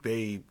think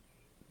they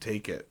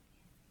take it.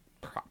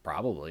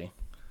 Probably.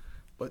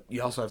 But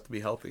you also have to be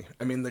healthy.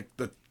 I mean, the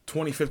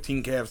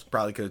 2015 Cavs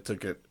probably could have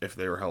took it if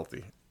they were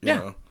healthy. You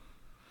know?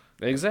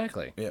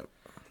 Exactly. Yeah.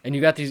 And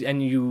you got these,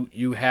 and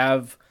you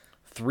have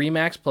 3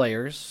 max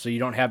players, so you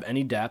don't have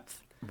any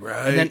depth.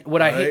 Right. And then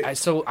what I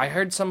hate, I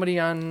heard somebody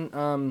on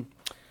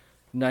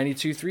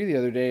 92.3 the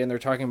other day, and they're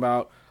talking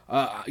about,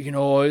 I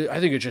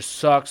think it just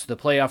sucks. The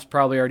playoffs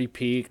probably already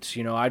peaked.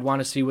 I'd want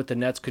to see what the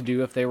Nets could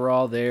do if they were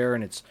all there,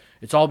 and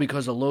it's all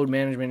because of load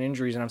management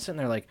injuries. And I'm sitting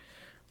there like,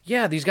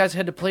 yeah, these guys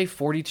had to play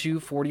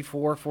 42,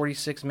 44,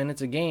 46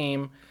 minutes a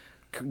game.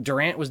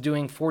 Durant was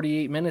doing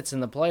 48 minutes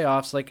in the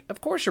playoffs. Like, of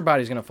course your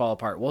body's going to fall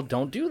apart. Well,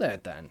 don't do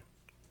that then.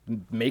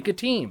 Make a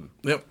team.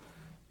 Yep.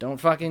 Don't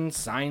fucking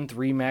sign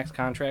 3 max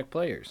contract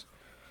players.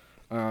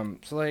 So,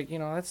 like,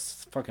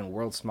 that's fucking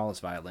world's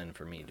smallest violin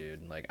for me,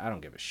 dude. Like, I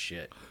don't give a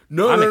shit.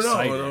 I'm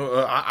excited.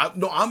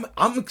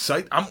 I'm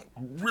excited. I'm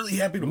really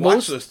happy to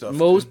watch this stuff.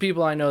 Most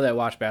people I know that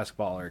watch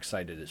basketball are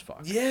excited as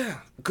fuck. Yeah,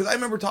 because I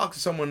remember talking to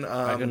someone.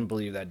 I couldn't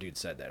believe that dude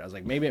said that. I was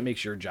like, maybe it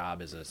makes your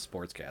job as a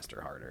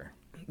sportscaster harder.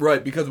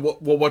 Right, because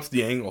what's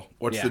the angle?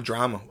 What's the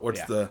drama?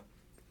 What's the...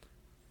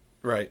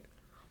 Right.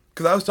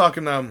 Because I was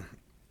talking,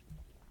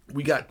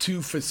 we got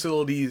 2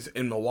 facilities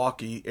in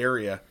Milwaukee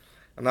area,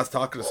 and I was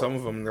talking to some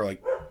of them, and they're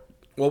like,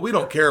 well, we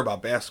don't care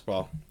about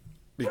basketball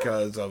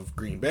because of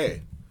Green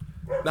Bay.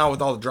 Now,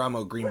 with all the drama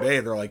of Green Bay,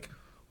 they're like,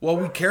 well,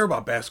 we care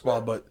about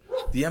basketball, but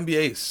the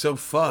NBA is so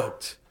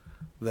fucked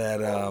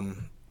that,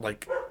 and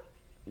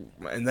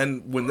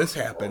then when this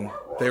happened,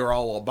 they were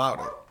all about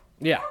it.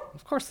 Yeah,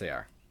 of course they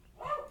are.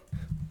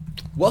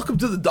 Welcome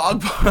to the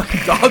dog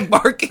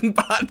barking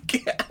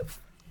podcast.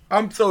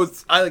 I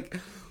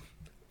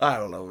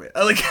don't know, man.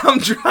 I'm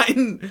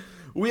trying.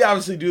 We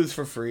obviously do this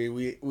for free.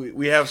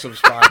 We have some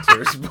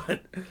sponsors,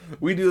 but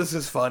we do this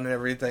as fun and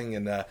everything.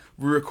 And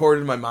we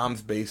recorded in my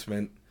mom's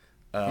basement.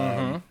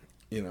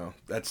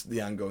 That's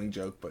the ongoing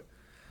joke. But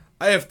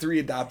I have 3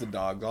 adopted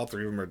dogs. All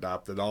 3 of them are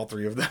adopted. All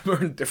 3 of them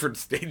are in different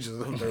stages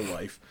of their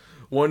life.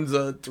 One's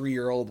a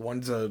 3-year-old.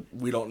 One's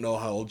we don't know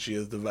how old she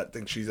is. The vet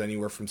thinks she's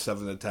anywhere from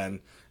 7 to 10.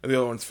 And the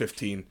other one's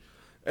 15.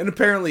 And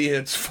apparently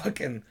it's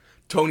fucking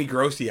Tony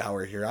Grossi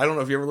hour here. I don't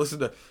know if you ever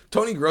listened to...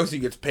 Tony Grossi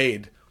gets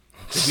paid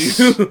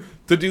to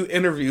do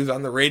interviews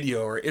on the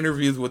radio or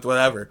interviews with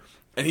whatever.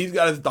 And he's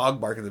got his dog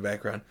bark in the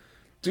background.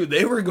 Dude,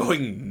 they were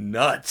going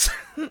nuts.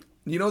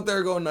 You know what they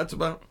were going nuts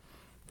about?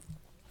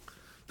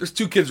 There's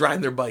 2 kids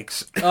riding their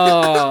bikes.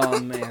 Oh,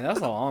 man. That's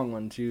a long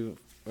one, too.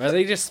 Are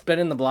they just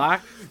spinning the block?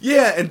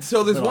 Yeah, and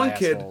so there's Little one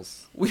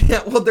assholes.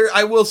 kid.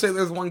 I will say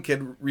there's one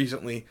kid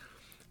recently.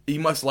 He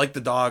must like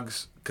the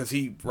dogs because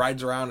he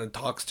rides around and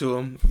talks to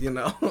him,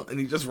 and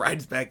he just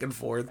rides back and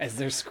forth. As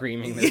they're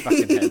screaming their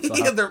fucking heads off.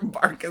 Yeah, they're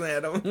barking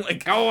at him.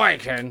 Like, go away,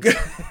 Ken.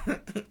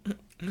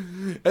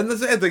 And the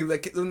sad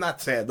thing, not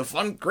sad,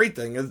 great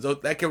thing is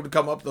that kid would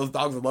come up, those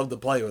dogs would love to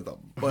play with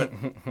him. But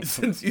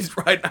since he's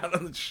riding out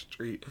on the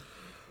street,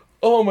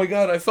 oh my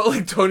God, I felt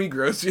like Tony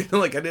Grossi,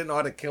 like I didn't know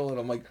how to kill it.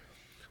 I'm like,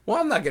 well,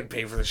 I'm not getting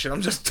paid for this shit.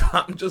 I'm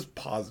just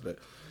pausing it.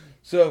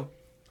 So,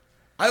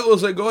 I will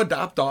say, go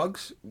adopt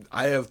dogs.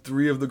 I have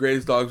 3 of the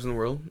greatest dogs in the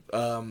world.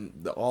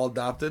 They're all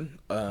adopted.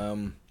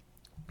 You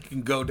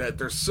can go to,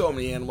 there's so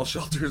many animal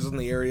shelters in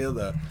the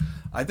area.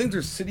 I think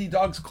there's City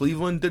Dogs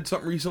Cleveland did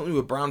something recently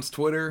with Brown's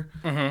Twitter.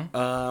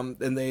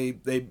 Mm-hmm. And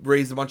they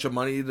raised a bunch of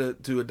money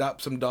to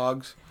adopt some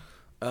dogs.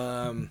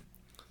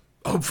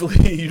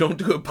 Hopefully you don't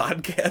do a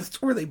podcast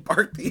where they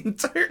bark the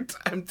entire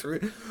time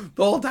the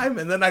whole time.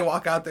 And then I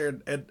walk out there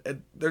and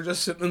they're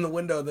just sitting in the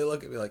window and they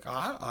look at me like,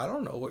 I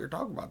don't know what you're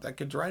talking about. That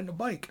kid's riding a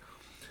bike.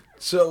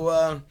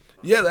 So,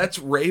 yeah, that's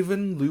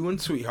Raven, Lou, and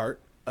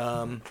Sweetheart.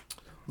 Lou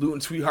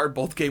and Sweetheart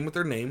both came with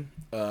their name.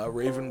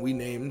 Raven we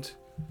named...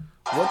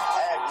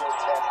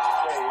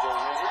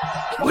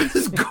 What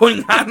is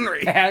going on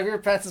right now? Have your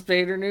pets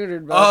spayed or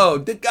neutered, bud. Oh,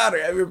 Dick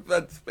Goddard, have your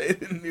pets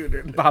spayed and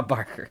neutered. Bob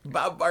Barker.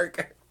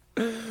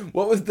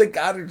 What was Dick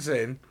Goddard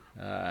saying?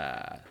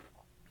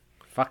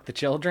 Fuck the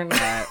children?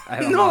 I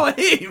don't know. No,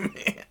 hey,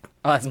 man.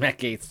 Oh, that's Matt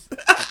Gaetz.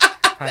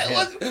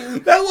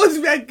 that was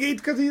Matt Gaetz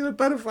because he's a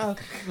pedophile.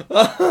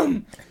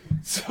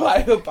 So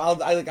I hope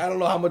I don't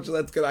know how much of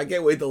that's good. I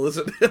can't wait to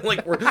listen to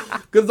it.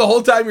 Because the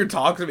whole time you're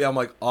talking to me, I'm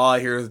like, all I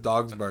hear is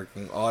dogs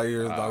barking. All I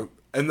hear is dogs.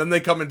 And then they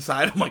come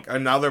inside, I'm like,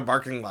 and now they're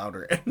barking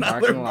louder. And now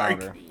they're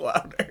barking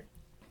louder.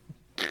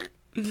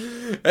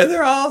 And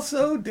they're all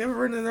so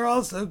different and they're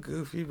all so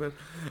goofy. But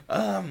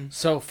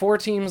So 4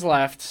 teams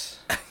left.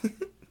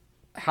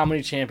 How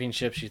many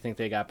championships you think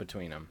they got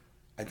between them?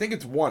 I think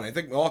it's 1. I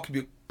think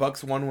Milwaukee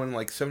Bucks won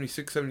like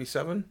 76,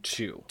 77?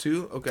 2.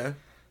 2? Okay.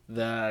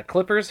 The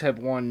Clippers have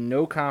won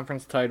no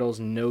conference titles,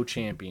 no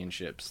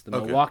championships. The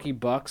Milwaukee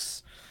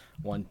Bucks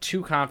won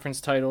 2 conference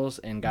titles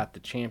and got the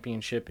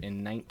championship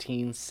in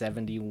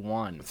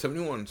 1971.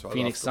 71. So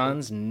Phoenix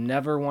Suns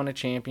never won a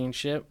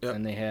championship,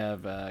 and they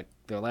have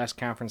their last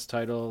conference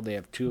title. They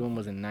have 2 of them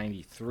was in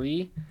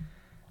 93.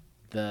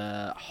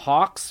 The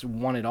Hawks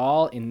won it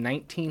all in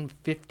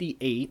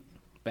 1958,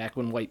 back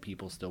when white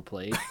people still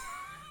played.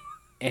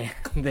 And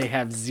they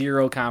have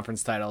 0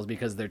 conference titles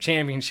because their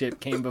championship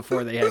came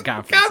before they had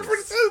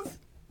conferences.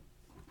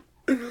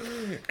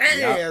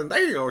 And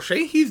there you go,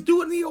 Shay. He's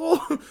doing the old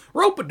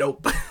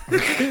rope-a-dope.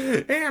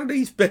 And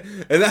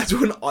that's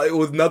when it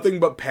was nothing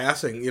but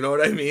passing, you know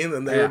what I mean?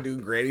 And they were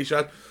doing granny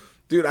shot.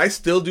 Dude, I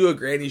still do a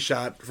granny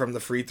shot from the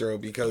free throw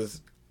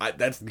because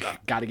that's...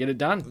 Got to get it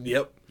done.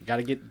 Yep. Got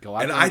to go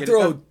out and there I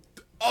throw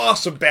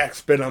awesome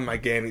backspin on my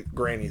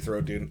granny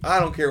throw, dude. I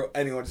don't care what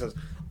anyone says.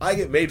 I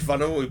get made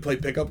fun of when we play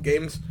pickup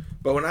games,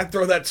 but when I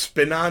throw that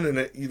spin on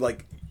and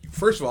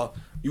first of all,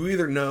 you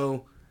either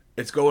know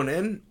it's going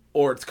in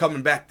or it's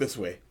coming back this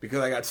way because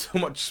I got so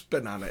much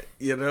spin on it,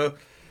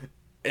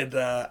 And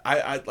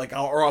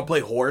I'll play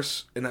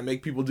horse and I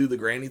make people do the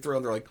granny throw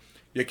and they're like,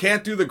 you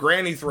can't do the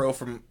granny throw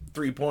from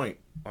 3-point.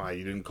 Oh,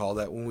 you didn't call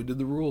that when we did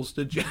the rules,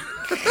 did you?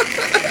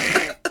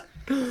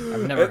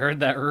 I've never heard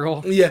that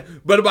rule. Yeah,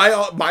 but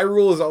my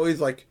rule is always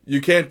like,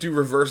 you can't do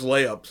reverse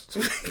layups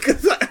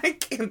because I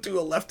can't do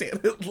a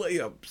left-handed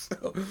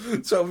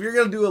layup. So if you're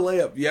gonna do a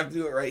layup, you have to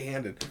do it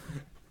right-handed.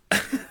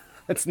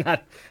 It's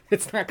not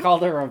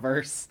called a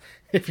reverse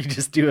if you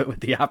just do it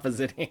with the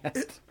opposite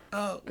hand.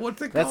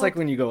 What's it called? That's like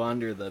when you go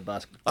under the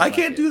bus. I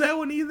can't do that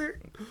one either.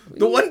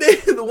 The one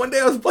day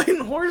I was playing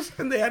horse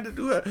and they had to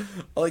do a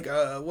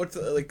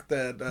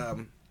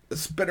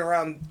spin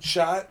around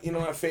shot,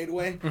 a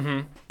fadeaway.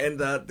 Mm-hmm. And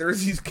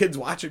there's these kids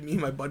watching me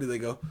and my buddy. They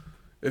go,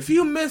 if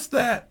you miss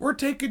that, we're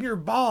taking your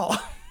ball.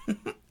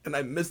 And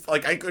I missed, I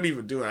couldn't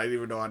even do it. I didn't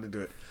even know how to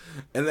do it.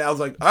 And then I was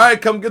like, all right,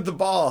 come get the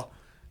ball.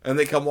 And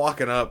they come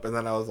walking up, and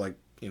then I was like,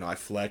 I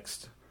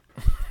flexed.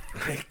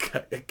 I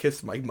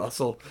kissed my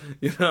muscle,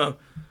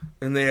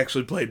 And we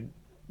actually played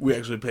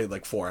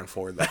like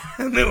 4-on-4 that,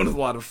 and it was a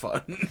lot of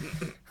fun.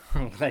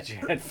 I'm glad you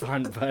had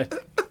fun, bud.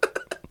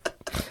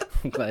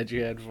 I'm glad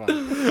you had fun.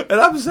 And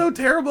I'm so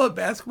terrible at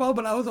basketball,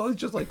 but I was always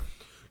just like,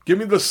 give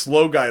me the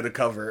slow guy to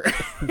cover,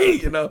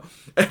 And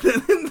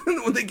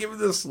then when they give me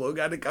the slow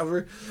guy to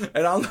cover,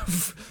 and I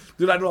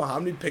don't know how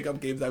many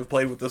pickup games I've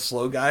played with the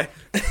slow guy,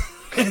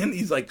 and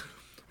he's like,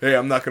 hey,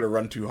 I'm not going to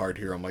run too hard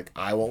here. I'm like,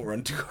 I won't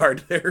run too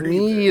hard there.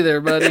 Me either,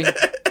 buddy.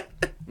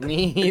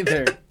 Me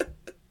either.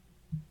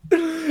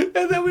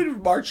 And then we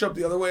marched up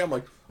the other way. I'm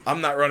like, I'm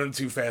not running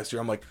too fast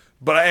here. I'm like,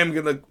 but I am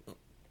going to...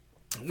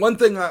 One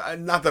thing,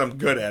 not that I'm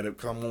good at it,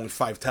 because I'm only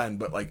 5'10",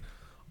 but,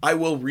 I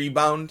will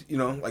rebound,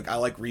 I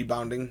like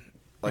rebounding.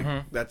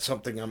 That's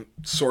something I'm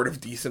sort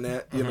of decent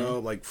at,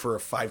 for a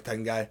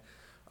 5'10" guy.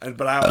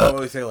 But I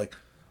always say,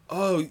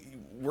 oh,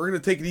 we're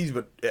going to take it easy,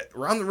 but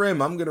around the rim,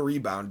 I'm going to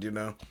rebound,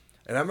 And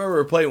I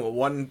remember playing with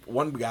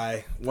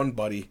one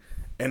buddy,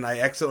 and I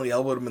accidentally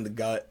elbowed him in the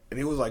gut, and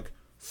he was,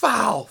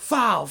 foul,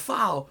 foul,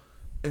 foul.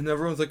 And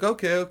everyone's like,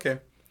 okay.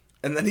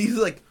 And then he's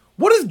like,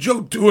 what is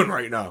Joe doing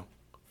right now?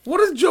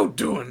 What is Joe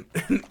doing?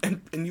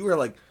 And you were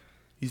like,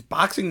 he's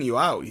boxing you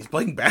out. He's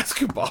playing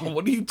basketball.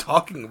 What are you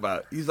talking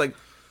about? He's like,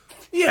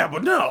 yeah,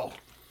 but no,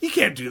 you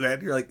can't do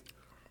that. You're like,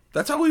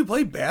 that's how we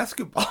play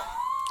basketball.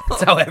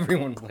 That's how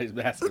everyone plays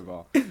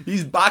basketball.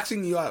 He's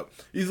boxing you out.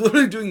 He's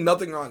literally doing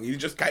nothing wrong. He's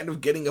just kind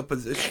of getting a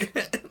position.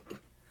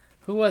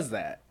 Who was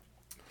that?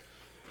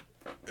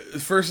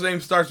 His first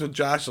name starts with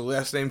Josh. The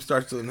last name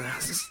starts with an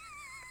S.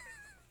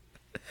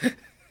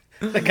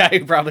 The guy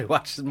who probably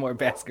watches more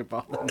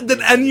basketball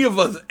than any of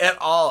us at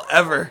all,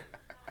 ever.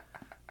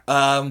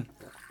 And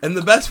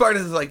the best part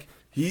is, like,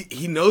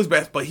 he knows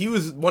basketball. He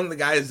was one of the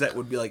guys that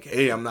would be like,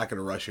 hey, I'm not going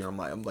to rush you. I'm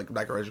not going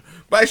to rush you.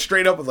 But I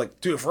straight up was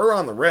like, dude, if we're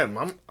on the rim,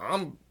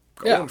 I'm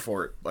going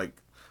for it. Like,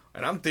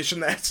 and I'm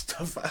dishing that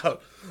stuff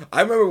out.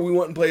 I remember we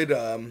went and played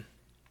at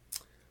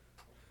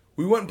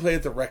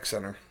the rec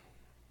center.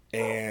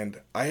 And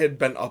I had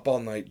been up all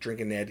night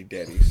drinking Natty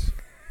Daddies.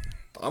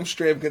 I'm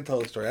straight up going to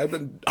tell the story. I've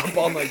been up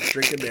all night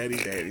drinking Natty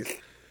Daddies.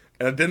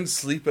 And I didn't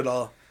sleep at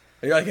all.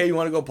 And you're like, hey, you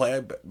want to go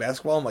play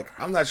basketball? I'm like,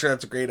 I'm not sure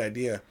that's a great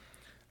idea.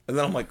 And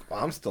then I'm like,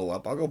 well, I'm still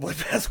up. I'll go play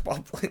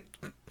basketball.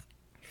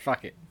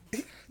 Fuck it.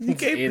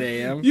 It's 8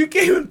 a.m. You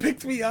came and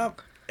picked me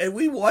up. And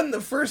we won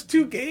the first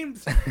 2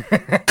 games. And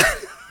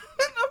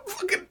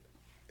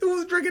it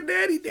was drinking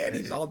Natty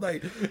Daddies all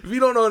night. If you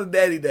don't know what a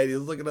Natty Daddy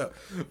is, look it up.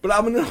 But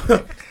I'm in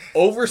an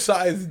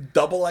oversized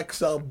double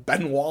XL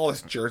Ben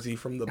Wallace jersey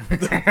from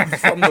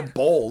the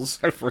Bulls.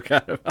 I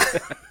forgot about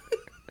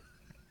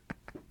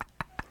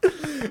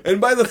it. And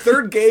by the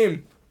 3rd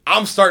game,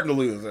 I'm starting to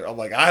lose it. I'm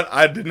like,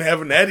 I didn't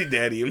have a Natty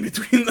Daddy in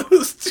between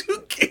those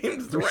 2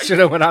 games. We should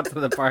have went out to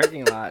the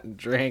parking lot and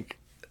drank.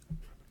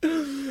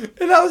 And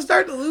I was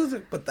starting to lose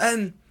it. But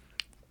then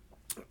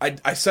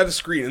I set a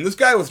screen, and this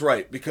guy was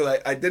right, because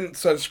I didn't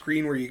set a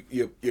screen where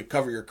you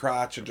cover your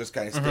crotch and just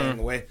kind of stay in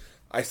the way.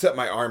 I set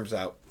my arms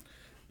out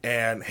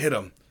and hit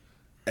him,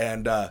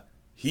 and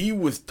he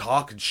was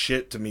talking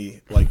shit to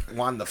me, like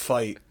wanting to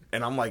fight,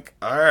 and I'm like,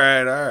 all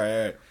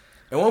right.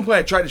 At one point,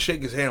 I tried to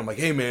shake his hand. I'm like,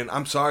 hey man,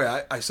 I'm sorry,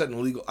 I set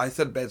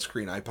a bad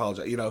screen. I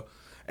apologize,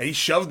 And he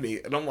shoved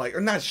me, and I'm like,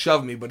 or not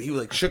shoved me, but he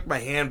like shook my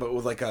hand, but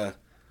with like a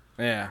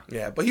yeah.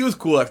 But he was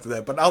cool after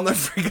that. But I'll never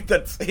forget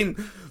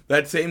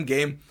that same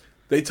game.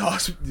 They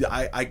tossed.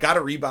 I got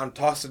a rebound,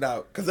 tossed it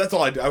out, because that's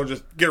all I do. I would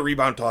just get a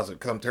rebound, toss it,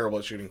 because I'm terrible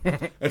at shooting.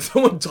 And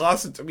someone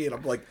tossed it to me, and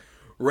I'm like,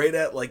 right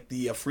at like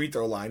the free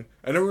throw line,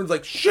 and everyone's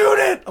like, shoot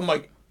it! I'm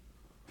like,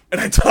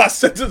 and I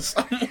tossed it to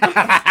someone.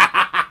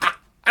 I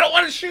don't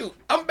want to shoot.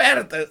 I'm bad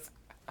at this.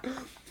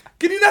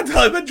 Can you not tell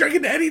I've been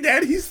drinking Natty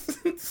Daddies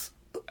since?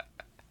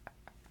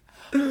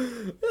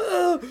 And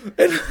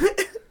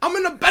I'm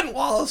in a Ben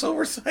Wallace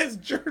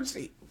oversized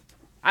jersey.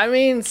 I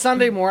mean,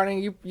 Sunday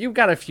morning, you've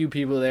got a few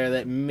people there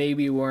that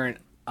maybe weren't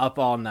up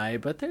all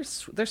night, but they're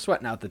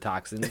sweating out the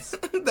toxins.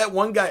 That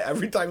one guy,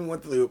 every time he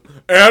went to the hoop,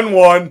 and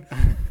one.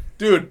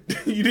 Dude,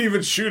 you didn't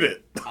even shoot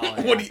it. Oh,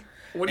 yeah.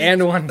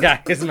 One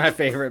guy is my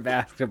favorite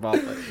basketball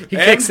player. He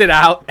kicks it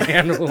out,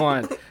 and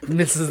one.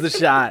 Misses the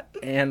shot,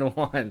 and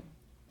one.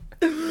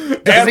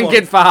 Doesn't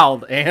get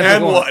fouled,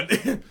 and one.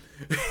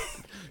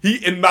 He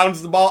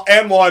inbounds the ball,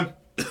 and one.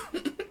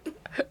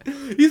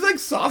 He's like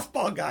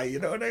softball guy, you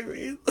know what I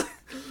mean?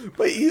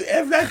 But you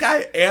have that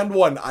guy and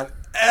one on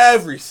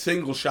every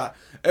single shot.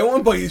 At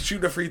one point, he's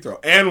shooting a free throw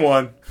and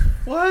one.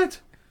 What?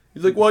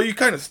 He's like, well, you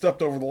kind of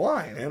stepped over the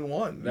line and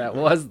one. That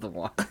was the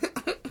one.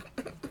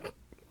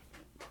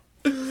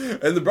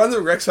 And the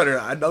Brunswick Rec Center,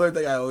 another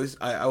thing I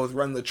was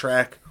running the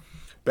track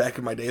back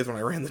in my days when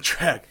I ran the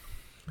track.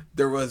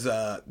 There was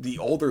the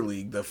older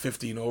league, the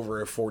 50 and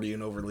over, 40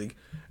 and over league.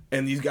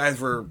 And these guys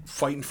were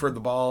fighting for the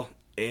ball.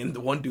 And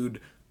the one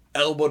dude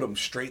elbowed him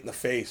straight in the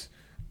face,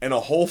 and a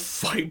whole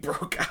fight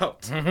broke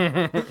out.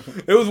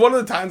 It was one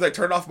of the times I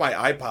turned off my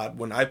iPod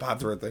when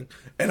iPods were a thing,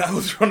 and I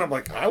was running. I'm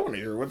like, I want to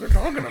hear what they're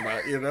talking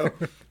about,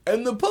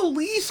 And the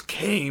police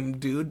came,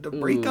 dude, to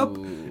break up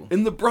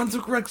in the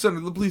Brunswick Rec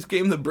Center. The police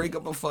came to break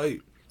up a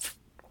fight,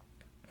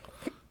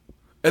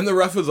 and the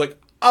ref was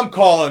like, I'm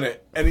calling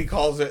it, and he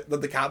calls it.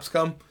 Then the cops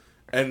come,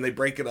 and they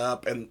break it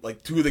up, and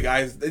like 2 of the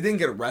guys, they didn't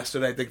get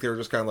arrested. I think they were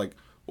just kind of like,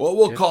 well,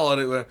 we'll call it.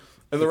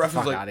 And the ref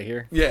was like, out of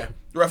here. Yeah.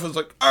 The ref was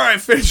like, all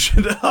right, finish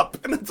it up.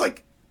 And it's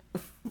like,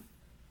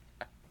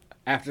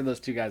 after those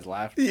 2 guys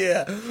left.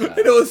 Yeah. And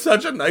it was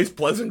such a nice,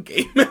 pleasant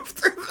game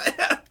after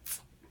that.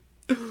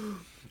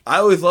 I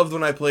always loved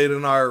when I played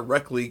in our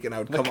rec league and I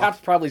would come off. The cops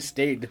probably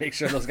stayed to make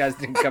sure those guys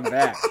didn't come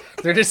back.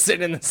 They're just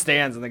sitting in the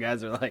stands and the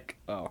guys are like,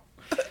 oh,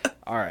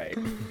 all right.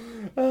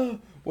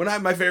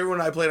 My favorite when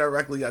I played our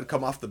rec league, I'd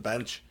come off the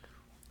bench.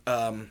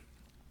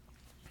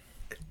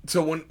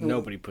 So when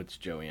nobody puts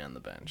Joey on the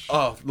bench.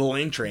 Oh, the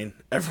lane train.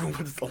 Everyone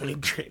puts the lane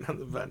train on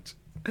the bench.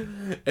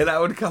 And I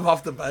would come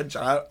off the bench.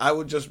 I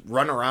would just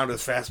run around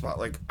as fast,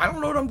 like, I don't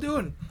know what I'm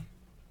doing.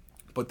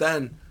 But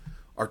then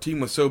our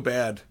team was so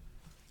bad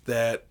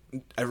that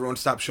everyone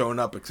stopped showing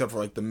up except for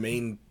like the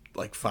main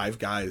like 5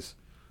 guys.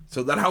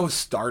 So then I was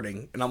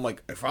starting, and I'm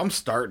like, if I'm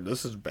starting,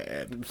 this is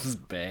bad. This is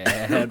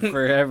bad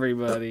for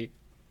everybody.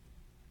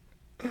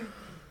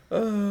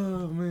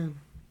 Oh, man.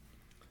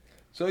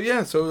 So,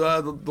 yeah,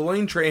 the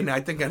Lane train, I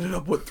think, ended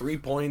up with 3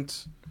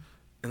 points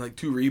and, like,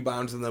 2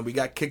 rebounds, and then we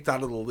got kicked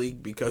out of the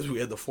league because we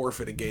had to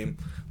forfeit a game.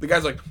 The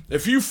guy's like,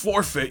 if you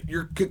forfeit,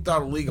 you're kicked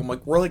out of the league. I'm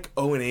like, we're like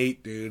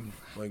 0-8, dude.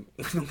 Like,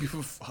 we don't give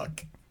a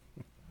fuck.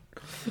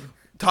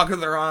 Talking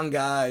to the wrong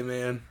guy,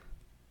 man.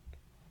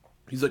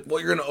 He's like, well,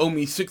 you're going to owe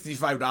me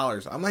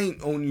 $65. I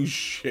ain't owing you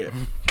shit.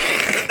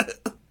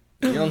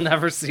 You'll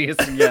never see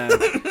us again.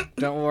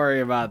 Don't worry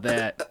about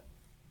that.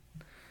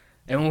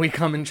 And when we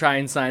come and try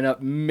and sign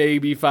up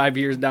maybe 5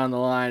 years down the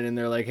line and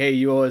they're like, hey,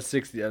 you owe us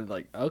 60, I'm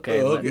like,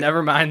 okay.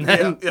 Never mind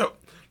then. Yeah.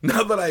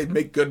 Now that I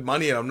make good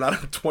money and I'm not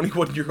a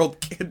 21-year-old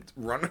kid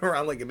running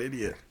around like an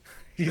idiot.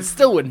 You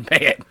still wouldn't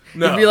pay it.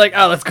 No. You'd be like,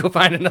 oh, let's go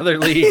find another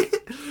league.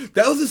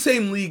 That was the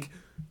same league.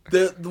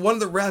 The one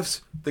of the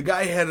refs, the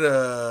guy had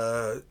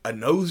a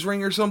nose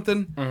ring or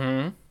something.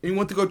 Mm-hmm. He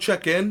went to go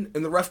check in,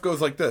 and the ref goes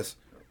like this.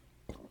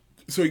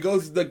 So he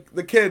goes, the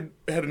kid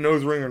had a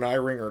nose ring or an eye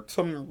ring or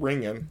some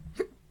ring in.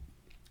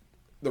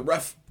 The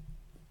ref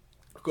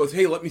goes,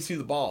 hey, let me see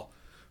the ball.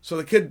 So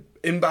the kid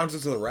inbounds it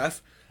to the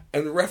ref,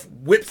 and the ref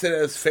whips it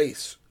at his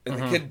face. And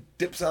the kid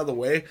dips out of the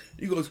way.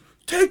 He goes,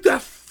 take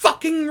that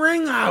fucking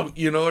ring out.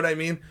 You know what I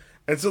mean?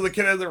 And so the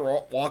kid had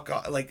to walk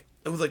off. Like,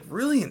 it was like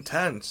really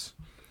intense.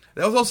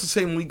 That was also the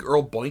same league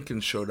Earl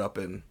Boykins showed up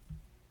in.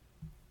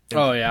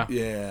 Oh, yeah.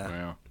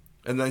 Yeah.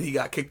 And then he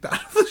got kicked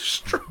out of the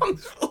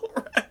Strongsville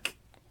Rec.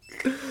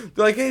 They're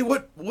like, hey,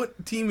 what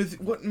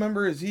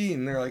member is he?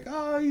 And they're like,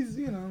 oh, he's,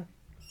 real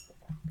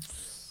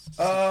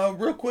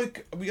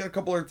quick, we got a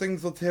couple other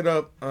things let's hit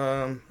up.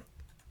 There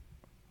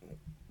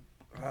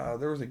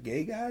was a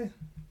gay guy.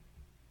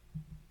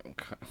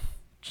 Okay.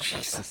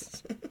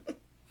 Jesus.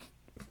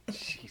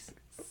 Jesus.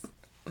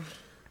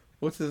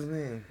 What's his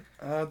name?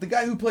 The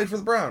guy who played for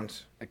the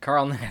Browns.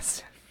 Carl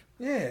Nassif.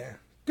 Yeah.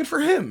 Good for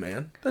him,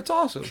 man. That's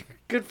awesome.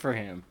 Good for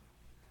him.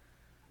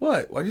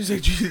 What? Why'd you say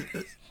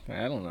Jesus?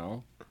 I don't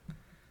know.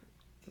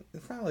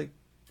 It's not like...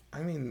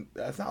 I mean,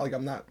 it's not like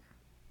I'm not...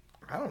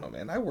 I don't know,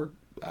 man. I work...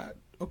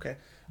 okay.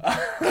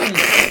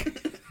 I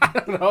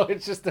don't know.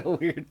 It's just a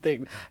weird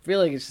thing. I feel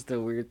like it's just a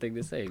weird thing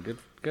to say.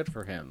 Good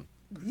for him.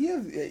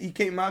 Yeah, he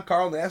came out...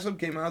 Carl Nassif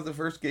came out as the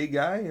first gay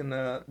guy, and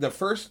the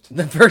first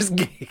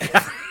gay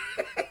guy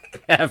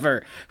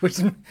ever, which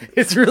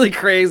it's really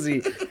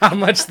crazy how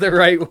much the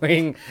right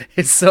wing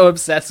is so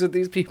obsessed with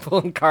these people,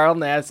 and Carl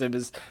Nassif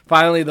is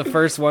finally the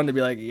first one to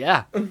be like,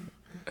 yeah,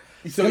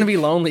 it's gonna be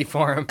lonely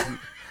for him.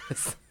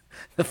 It's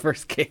the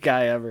first gay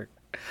guy ever.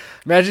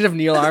 Imagine if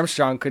Neil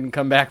Armstrong couldn't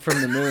come back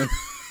from the moon.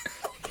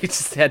 He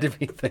just had to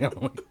be the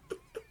only.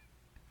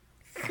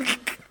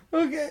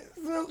 Okay,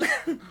 so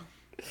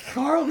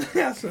Carl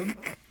Nassif,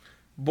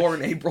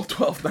 born April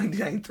 12th,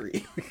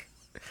 1993.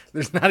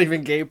 There's not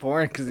even gay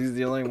porn because he's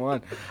the only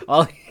one.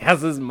 All he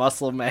has is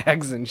muscle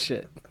mags and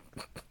shit.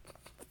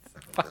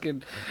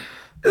 Fucking.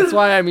 That's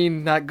why, I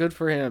mean, not good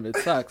for him. It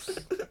sucks.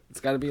 It's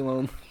got to be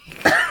lonely.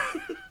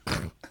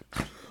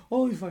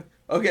 Holy fuck.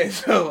 Okay,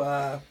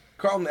 so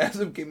Carl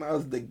Nassif came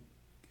out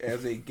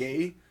as a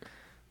gay.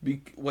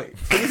 Wait,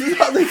 so this is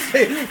how they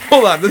say it.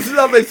 Hold on, this is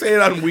how they say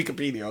it on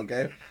Wikipedia,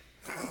 okay?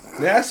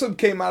 Nassif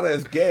came out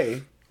as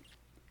gay.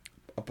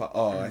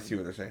 Oh, I see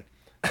what they're saying.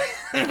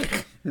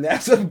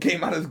 Nassif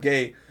came out as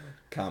gay,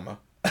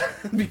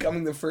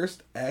 becoming the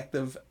first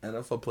active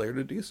NFL player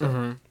to do so.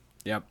 Mm-hmm.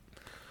 Yep.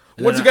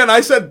 Once again,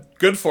 I said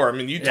good for him,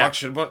 and you talk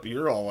shit about.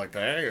 You're all like,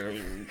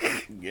 hey,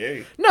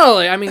 gay. No,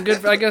 I mean,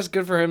 good. I guess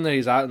good for him that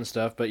he's out and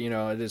stuff, but in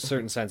a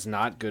certain sense,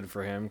 not good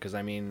for him because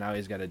I mean, now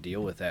he's got to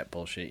deal with that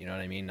bullshit. You know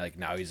what I mean? Like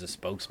now he's a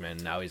spokesman.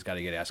 Now he's got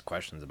to get asked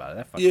questions about it.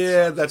 That fucking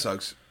sucks. That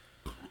sucks.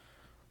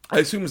 I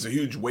assume it's a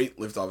huge weight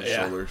lift off his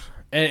shoulders.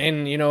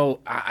 And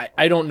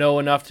I don't know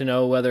enough to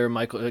know whether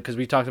Michael, because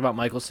we talked about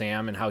Michael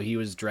Sam and how he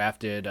was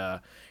drafted.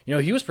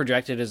 He was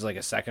projected as like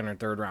a second or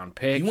third round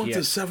pick. He went to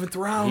the 7th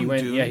round.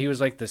 Dude. Yeah, he was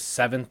like the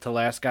 7th to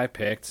last guy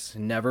picked.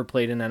 Never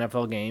played an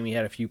NFL game. He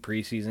had a few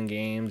preseason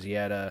games. He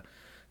had a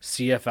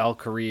CFL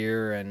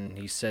career, and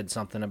he said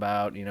something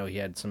about he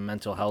had some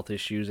mental health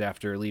issues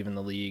after leaving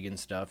the league and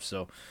stuff.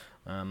 So.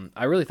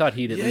 I really thought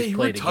he'd at least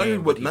played a game. Yeah, he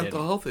retired with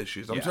mental health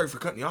issues. I'm sorry for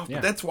cutting you off,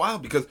 but that's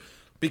wild because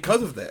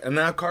of that. And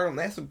now Carl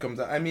Nassif comes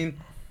out. I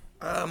mean,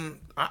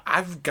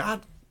 I've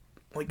got,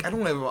 I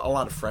don't have a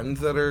lot of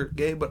friends that are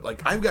gay, but,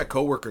 I've got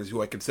coworkers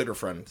who I consider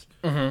friends.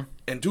 Mm-hmm.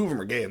 And 2 of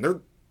them are gay.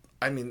 And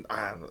I'm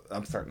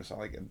starting to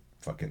sound like a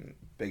fucking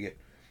bigot.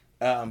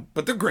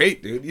 But they're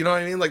great, dude. You know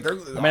what I mean?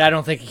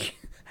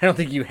 I don't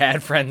think you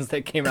had friends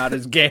that came out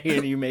as gay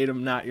and you made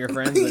them not your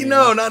friends anymore.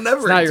 No, not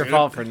never. It's not your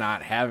fault for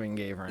not having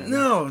gay friends.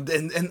 No,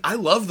 and I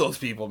love those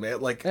people, man.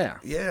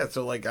 Yeah.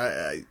 So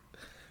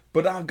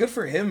but good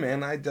for him, man.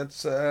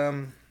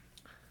 That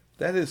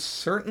is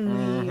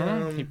certainly.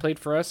 Mm-hmm. He played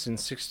for us in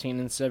 16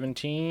 and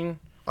 17.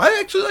 I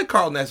actually like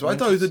Carl Nassif. I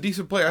thought he was a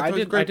decent player. I thought he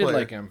was a great player. I did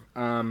like him.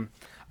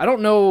 I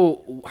don't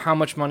know how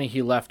much money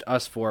he left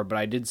us for, but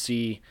I did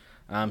see.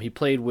 He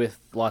played with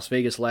Las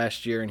Vegas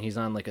last year, and he's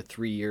on like a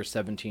 3-year,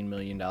 $17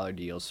 million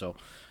deal. So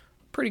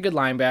pretty good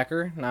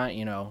linebacker.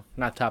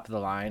 Not top of the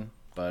line,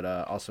 but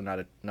also not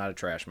a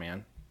trash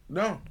man.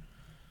 No.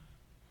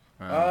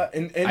 I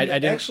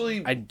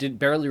did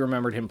barely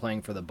remembered him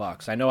playing for the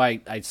Bucks. I know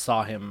I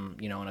saw him,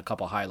 in a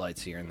couple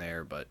highlights here and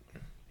there, but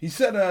he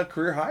set a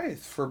career high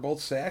for both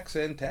sacks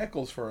and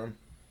tackles for him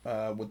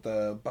with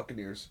the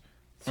Buccaneers.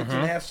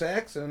 6.5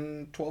 sacks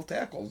and 12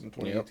 tackles in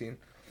 2018. Yep.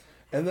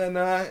 And then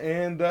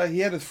he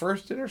had his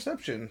first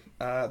interception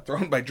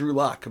thrown by Drew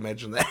Lock.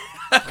 Imagine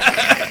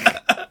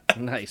that.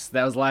 Nice.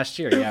 That was last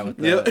year, with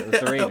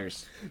the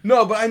Raiders.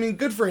 No, but I mean,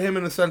 good for him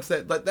in the sense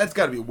that that's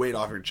got to be a weight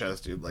off your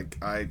chest, dude. Like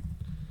I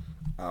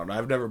don't know.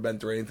 I've never been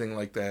through anything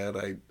like that.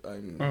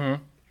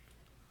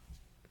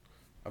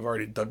 I've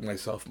already dug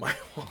myself my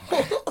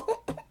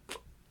hole.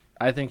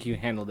 I think you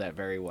handled that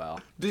very well.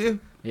 Do you?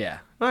 Yeah.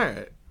 All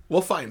right.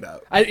 We'll find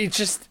out. It's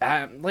just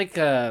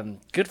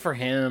good for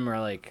him, or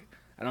like,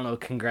 I don't know,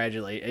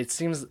 congratulate. It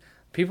seems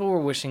people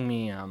were wishing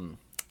me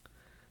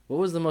what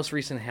was the most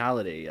recent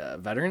holiday?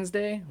 Veterans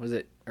Day? Was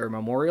it, or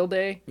Memorial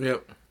Day?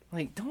 Yep.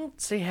 Like, don't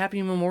say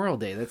Happy Memorial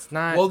Day. That's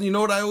not... Well, you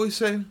know what I always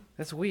say?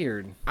 That's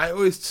weird. I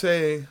always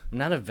say... I'm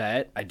not a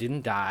vet. I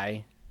didn't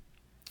die.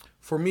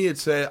 For me,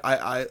 it's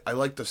I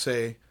like to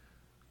say,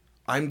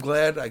 I'm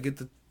glad I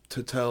get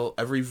to tell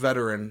every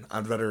veteran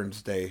on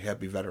Veterans Day,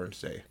 Happy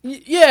Veterans Day.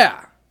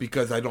 Yeah!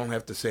 Because I don't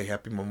have to say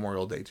Happy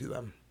Memorial Day to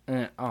them.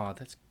 Oh,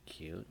 that's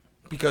cute.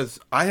 Because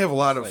I have a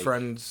lot of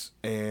friends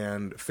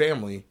and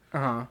family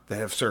that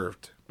have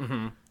served.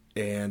 Mm-hmm.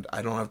 And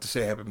I don't have to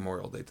say Happy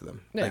Memorial Day to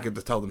them. Yeah. I get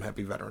to tell them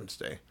Happy Veterans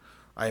Day.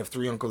 I have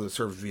 3 uncles that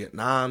served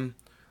Vietnam.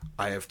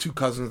 I have 2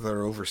 cousins that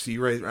are overseas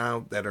right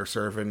now that are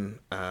serving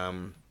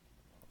in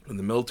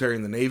the military,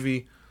 in the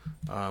Navy.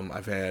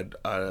 I've had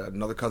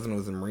another cousin who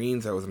was in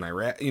Marines. I was in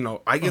Iraq.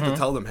 I get to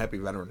tell them Happy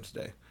Veterans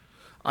Day.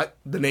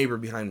 The neighbor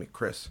behind me,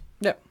 Chris,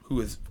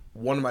 who is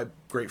one of my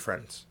great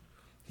friends,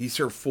 he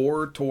served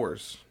 4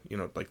 tours,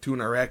 like 2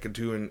 in Iraq and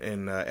 2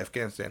 in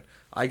Afghanistan.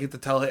 I get to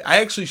tell him. I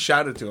actually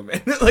shouted to him,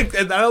 and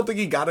I don't think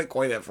he got it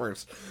quite at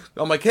first.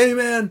 I'm like, hey,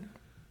 man,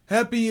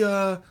 happy,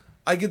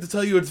 I get to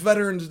tell you it's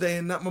Veterans Day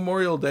and not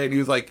Memorial Day. And he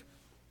was like,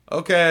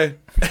 okay.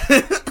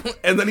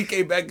 And then he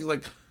came back, he's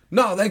like,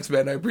 no, thanks,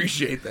 man, I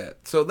appreciate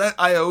that. So that,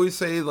 I always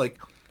say, like,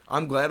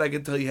 I'm glad I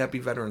can tell you Happy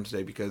Veterans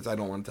Day because I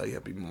don't want to tell you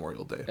Happy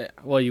Memorial Day. Yeah,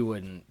 well, you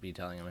wouldn't be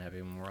telling him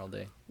Happy Memorial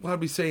Day. Well, I'd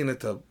be saying it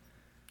to,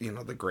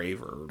 the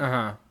grave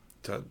or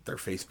to their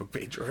Facebook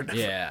page or whatever.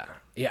 Yeah.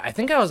 Yeah, I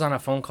think I was on a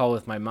phone call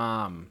with my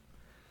mom.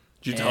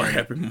 Did you tell her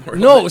Happy Memorial Day?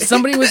 No,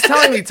 somebody was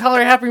telling me, tell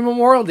her Happy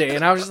Memorial Day.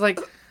 And I was just like,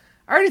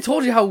 I already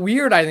told you how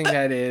weird I think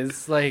that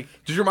is. Like,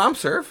 did your mom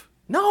serve?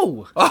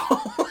 No.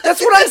 Oh.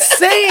 That's what I'm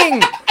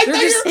saying. They're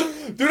just...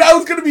 Dude, I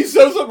was going to be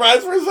so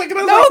surprised for a second.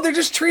 They're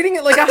just treating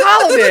it like a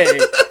holiday.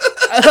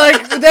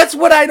 Like, that's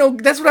what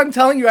I'm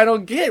telling you I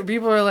don't get.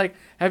 People are like,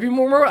 Happy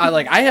Memorial.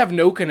 I have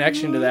no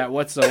connection to that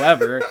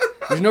whatsoever.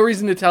 There's no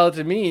reason to tell it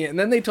to me. And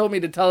then they told me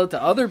to tell it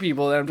to other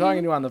people that I'm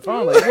talking to on the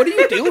phone. Like, what are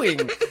you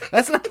doing?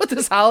 That's not what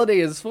this holiday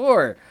is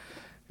for.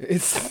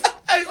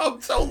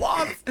 I'm so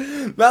lost.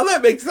 Now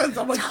that makes sense.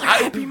 I'm like,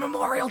 Happy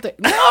Memorial Day.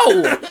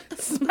 No!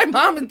 My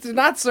mom did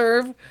not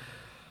serve.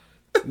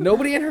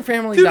 Nobody in her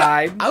family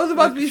died. I was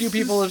about to be few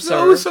people have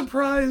so served.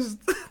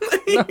 surprised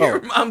that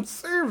your mom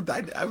served.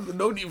 I've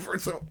known you for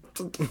so...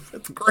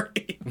 That's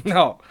great.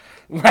 No.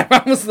 My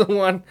mom was the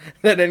one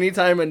that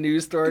anytime a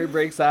news story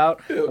breaks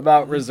out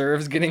about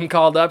reserves getting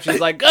called up, she's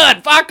like,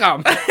 good, fuck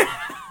them.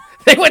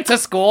 They went to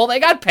school. They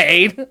got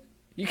paid.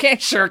 You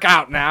can't shirk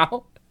out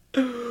now.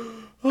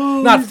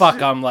 Oh, not fuck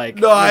them, like,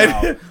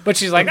 no, but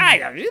she's like,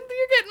 you're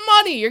getting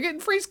money. You're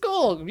getting free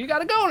school. You got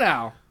to go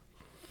now.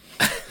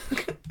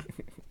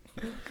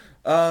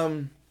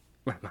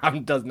 My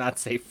mom does not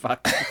say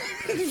fuck.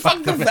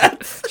 Fuck the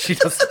vets. She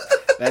does.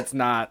 That's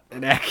not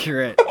an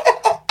accurate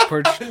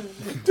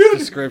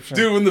description.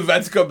 Dude, when the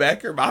vets come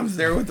back, your mom's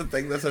there with the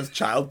thing that says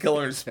child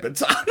killer and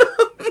spits on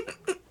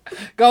them.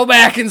 Go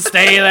back and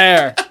stay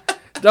there.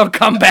 Don't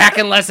come back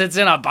unless it's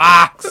in a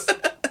box.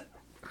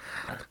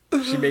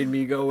 She made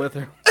me go with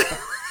her.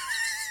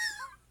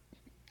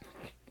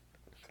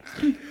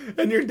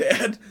 And your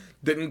dad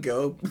didn't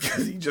go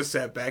because he just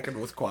sat back and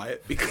was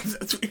quiet because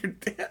that's what your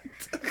dad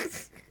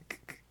does.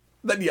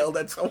 Then yelled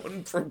at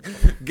someone from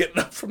getting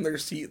up from their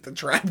seat at the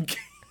Tribe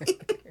game.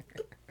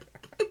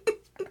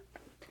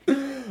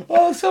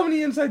 Oh, so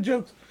many inside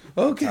jokes.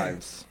 Okay.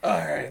 Times. All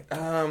right.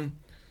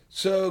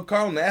 So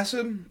Carl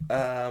Nassib,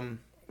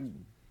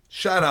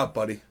 shout out,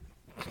 buddy.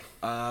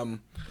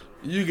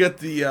 You get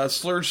the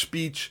slur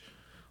speech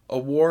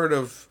award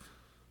of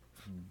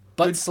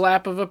butt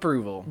slap of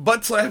approval.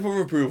 Butt slap of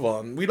approval.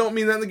 And we don't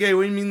mean that in the gay.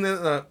 We mean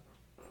that.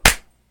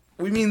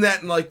 We mean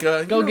that in like.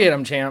 Go get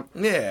him, champ.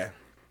 Yeah.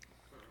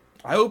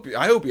 I hope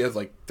he has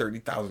like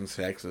 30,000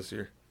 sacks this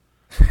year,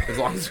 as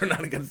long as they're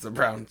not against the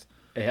Browns.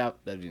 Yep,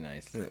 that'd be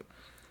nice. Yeah.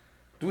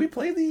 Do we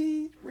play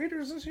the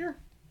Raiders this year?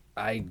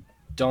 I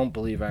don't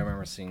believe I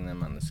remember seeing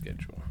them on the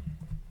schedule.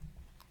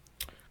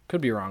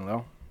 Could be wrong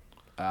though.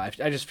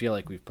 I just feel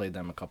like we've played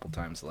them a couple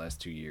times the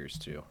last 2 years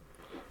too.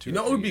 You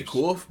know what would be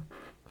cool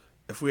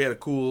if we had a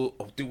cool.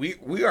 Oh, dude,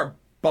 we are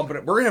bumping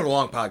it. We're gonna have a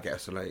long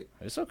podcast tonight.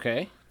 It's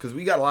okay. Because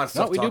we got a lot of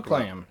stuff. No, we to do talk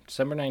play about. them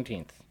December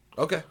 19th.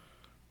 Okay.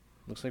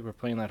 Looks like we're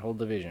playing that whole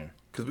division.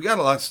 Because we got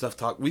a lot of stuff to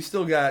talk. We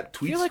still got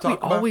tweets I feel like to we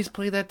talk about. always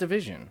play that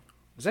division.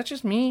 Is that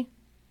just me?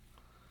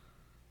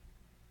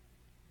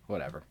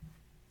 Whatever.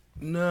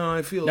 No,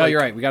 I feel No, like you're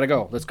right. We gotta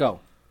go. Let's go.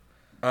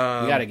 We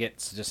gotta get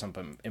to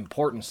some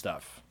important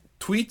stuff.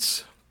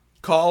 tweets,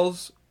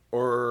 calls,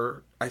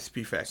 or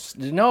ICP facts.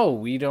 No,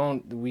 we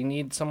don't. We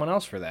need someone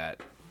else for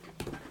that.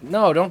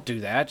 No, don't do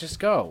that. Just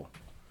go.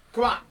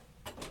 Come on.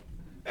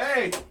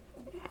 Hey.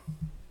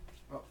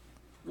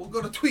 We'll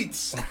go to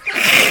tweets.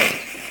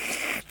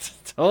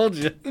 Told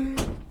you.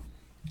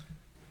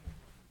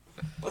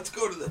 Let's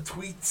go to the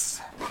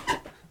tweets.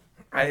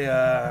 I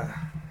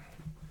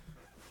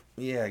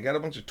got a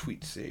bunch of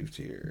tweets saved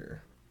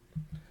here.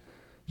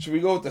 Should we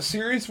go with the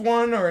serious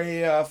one or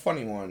a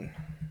funny one?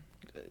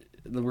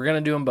 We're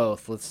gonna do them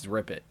both. Let's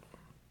rip it.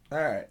 All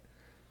right.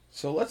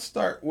 So let's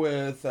start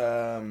with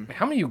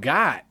How many you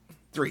got?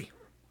 3.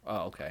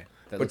 Oh, okay.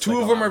 That But looks 2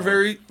 like of a them lot are more.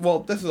 very well.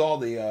 This is all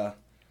the.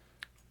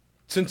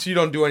 Since you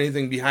don't do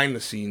anything behind the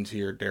scenes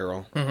here,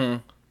 Daryl.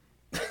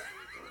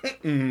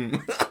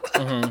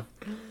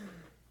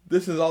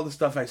 This is all the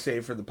stuff I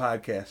save for the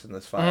podcast in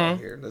this file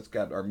here. That's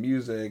got our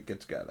music.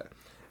 It's got it.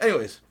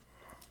 Anyways,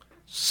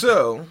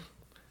 so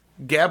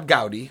Gab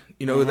Gowdy,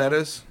 you know who that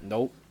is?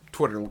 Nope.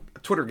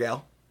 Twitter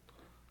gal.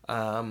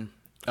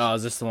 Oh,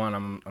 is this the one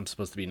I'm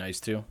supposed to be nice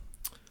to?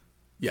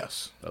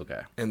 Yes.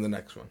 Okay. And the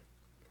next one.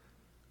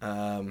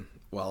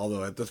 Well,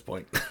 although at this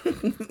point.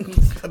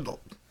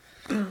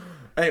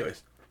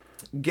 Anyways,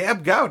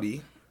 Gab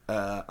Gowdy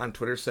on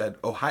Twitter said,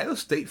 Ohio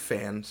State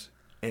fans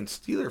and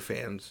Steeler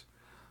fans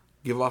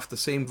give off the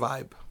same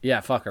vibe.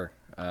 Yeah, fuck her.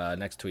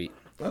 Next tweet.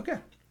 Okay.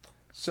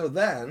 So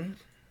then,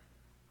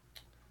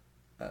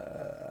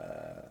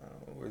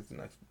 where's the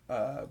next?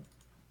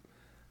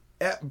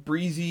 At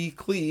Breezy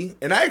Clee,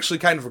 and I actually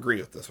kind of agree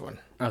with this one.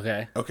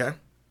 Okay. Okay.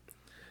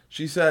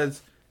 She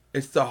says,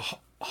 it's the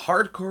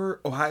hardcore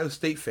Ohio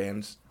State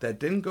fans that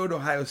didn't go to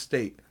Ohio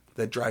State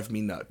that drive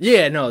me nuts.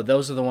 Yeah, no,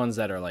 those are the ones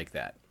that are like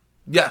that.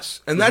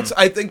 Yes, and that's,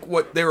 I think,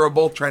 what they were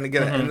both trying to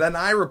get at. And then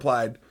I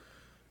replied,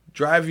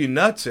 drive you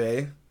nuts,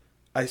 eh?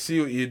 I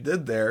see what you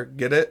did there.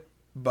 Get it?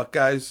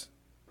 Buckeyes?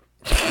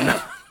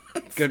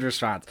 Good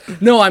response.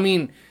 No, I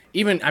mean,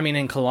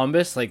 in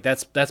Columbus, like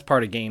that's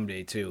part of game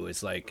day too.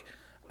 It's like,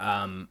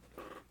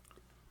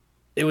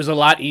 it was a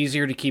lot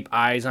easier to keep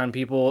eyes on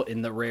people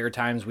in the rare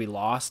times we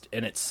lost,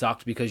 and it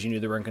sucked because you knew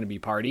there weren't going to be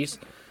parties.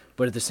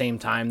 But at the same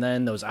time,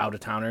 then those out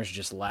of towners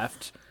just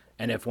left,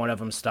 and if one of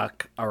them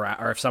stuck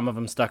around, or if some of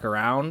them stuck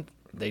around,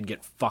 they'd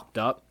get fucked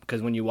up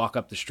because when you walk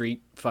up the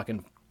street,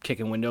 fucking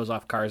kicking windows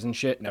off cars and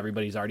shit, and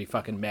everybody's already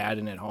fucking mad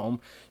and at home,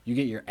 you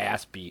get your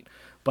ass beat.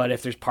 But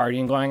if there's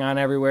partying going on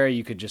everywhere,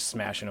 you could just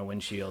smash in a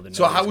windshield. And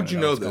So how would you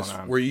know what's this?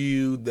 going on. Were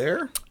you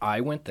there?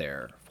 I went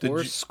there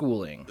for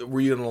schooling.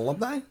 Were you an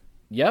alumni?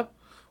 Yep.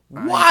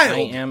 Wild. I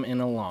am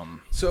an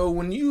alum. So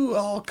when you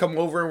all come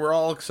over and we're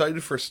all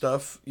excited for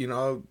stuff, you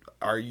know,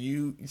 are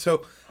you...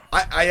 So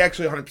I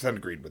actually 100%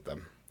 agreed with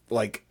them.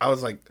 Like, I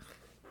was like...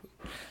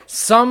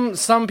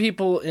 Some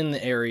people in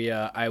the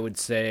area, I would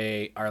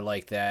say, are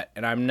like that,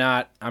 and I'm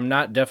not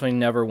definitely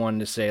never one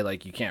to say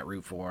like you can't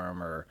root for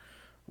them or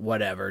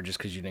whatever just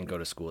because you didn't go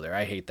to school there.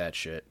 I hate that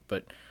shit.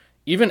 But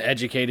even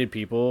educated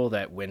people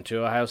that went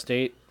to Ohio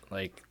State,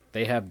 like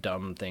they have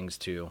dumb things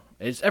too.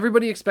 It's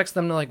everybody expects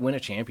them to like win a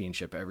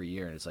championship every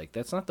year, and it's like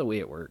that's not the way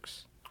it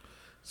works.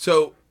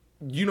 So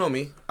you know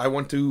me. I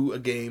went to a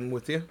game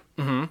with you.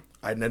 Mm-hmm.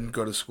 I didn't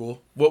go to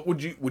school. What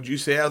would you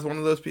say I was one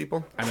of those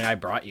people? I mean, I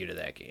brought you to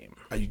that game.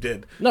 You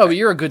did. No, but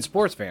you're a good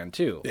sports fan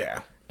too.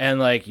 Yeah.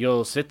 And, like,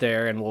 you'll sit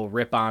there and we'll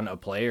rip on a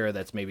player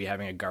that's maybe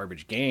having a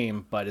garbage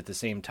game, but at the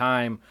same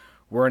time,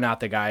 we're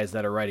not the guys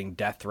that are writing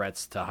death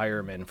threats to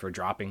Hireman for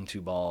dropping 2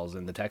 balls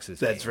in the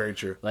Texas game. That's very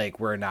true. Like,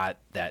 we're not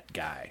that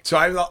guy. So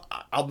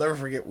I'll never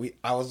forget.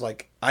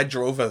 I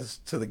drove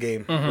us to the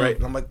game, right?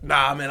 And I'm like,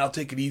 nah, man, I'll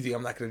take it easy.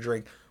 I'm not going to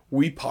drink.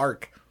 We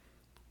park.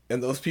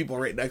 And those people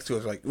right next to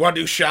us are like, you want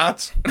to do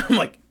shots? I'm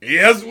like,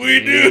 yes, we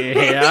do.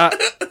 Yeah.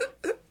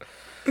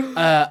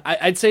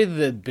 I'd say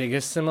the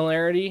biggest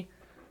similarity,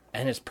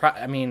 and it's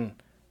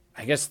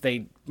I guess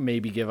they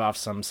maybe give off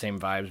some same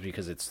vibes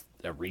because it's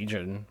a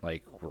region.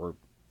 Like, we're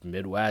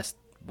Midwest,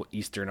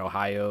 Eastern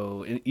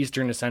Ohio,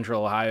 Eastern to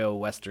Central Ohio,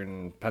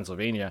 Western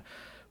Pennsylvania.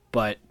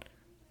 But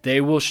they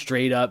will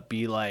straight up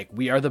be like,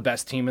 we are the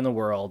best team in the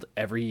world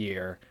every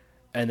year.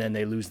 And then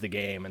they lose the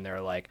game, and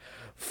they're like,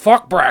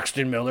 fuck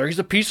Braxton Miller. He's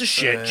a piece of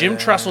shit. Jim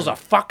Tressel's a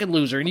fucking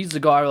loser. He needs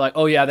to go out like,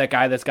 oh, yeah, that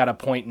guy that's got a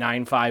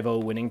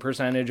 .950 winning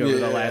percentage over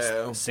the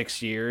last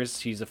 6 years,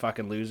 he's a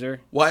fucking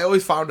loser. Well, I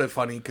always found it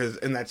funny because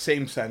in that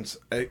same sense,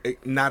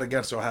 not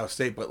against Ohio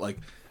State, but like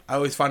I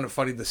always found it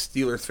funny the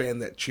Steelers fan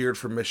that cheered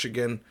for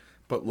Michigan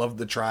but loved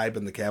the Tribe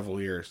and the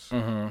Cavaliers.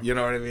 Mm-hmm. You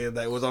know what I mean?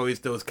 That was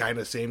always those kind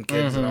of same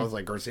kids, and I was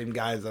like, or same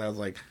guys, and I was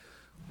like,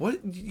 what?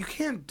 You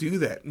can't do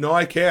that. No,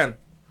 I can.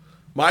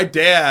 My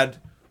dad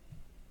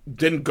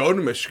didn't go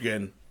to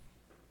Michigan,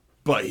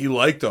 but he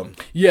liked them.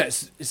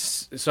 Yes.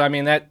 So I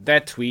mean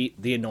that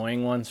tweet, the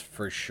annoying ones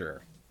for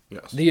sure.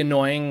 Yes. The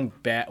annoying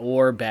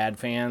bad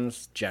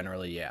fans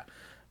generally, yeah.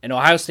 And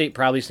Ohio State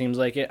probably seems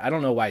like it. I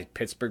don't know why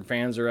Pittsburgh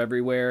fans are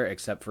everywhere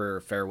except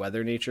for fair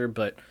weather nature,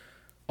 but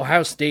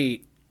Ohio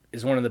State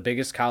is one of the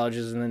biggest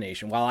colleges in the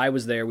nation. While I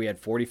was there, we had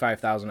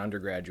 45,000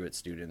 undergraduate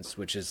students,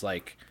 which is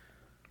like,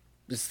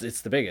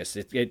 it's the biggest.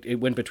 It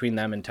went between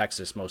them and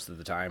Texas most of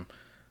the time.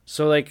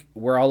 So, like,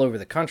 we're all over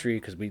the country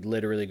because we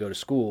literally go to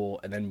school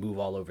and then move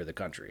all over the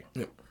country.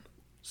 Yep.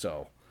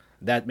 So,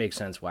 that makes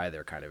sense why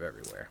they're kind of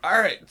everywhere. All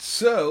right,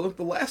 so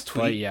the last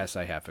tweet. But yes,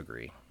 I half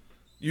agree.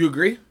 You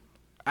agree?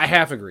 I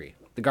half agree.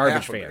 The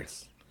garbage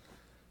fans.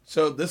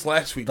 So this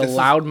last tweet. The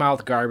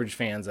loudmouth garbage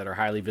fans that are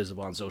highly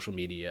visible on social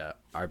media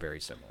are very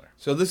similar.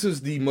 So this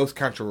is the most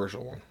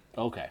controversial one.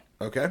 Okay.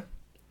 Okay.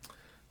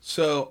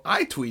 So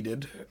I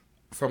tweeted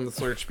from the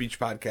Slurred Speech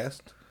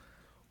podcast,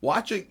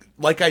 watching,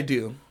 like I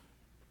do,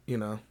 you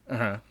know,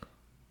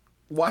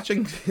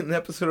 watching an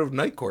episode of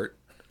Night Court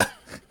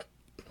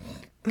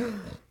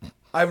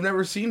I've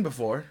never seen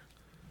before.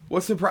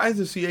 Was surprised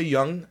to see a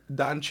young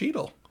Don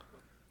Cheadle.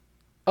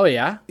 Oh,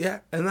 yeah? Yeah,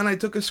 and then I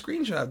took a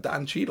screenshot of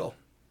Don Cheadle.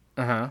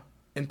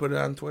 And put it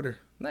on Twitter.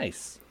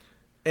 Nice.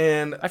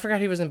 And I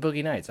forgot he was in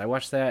Boogie Nights. I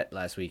watched that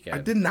last weekend. I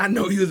did not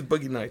know he was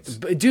Boogie Nights.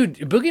 Dude,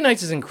 Boogie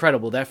Nights is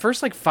incredible. That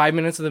first, 5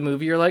 minutes of the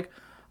movie, you're like,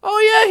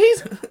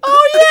 oh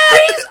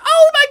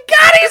my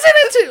God, he's in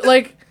it too!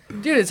 Like,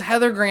 dude, it's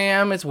Heather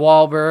Graham, it's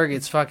Wahlberg,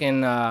 it's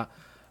fucking,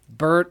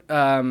 Bert,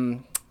 how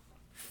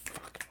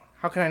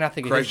can I not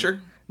think of his... Kreischer?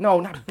 No,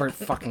 not Bert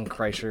fucking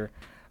Kreischer.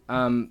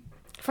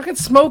 Fucking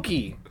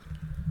Smokey.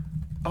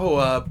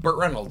 Oh, Burt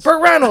Reynolds.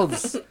 Burt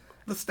Reynolds.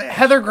 The stash.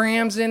 Heather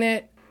Graham's in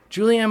it.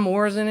 Julianne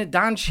Moore's in it.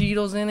 Don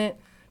Cheadle's in it.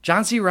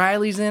 John C.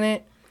 Reilly's in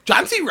it.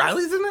 John C.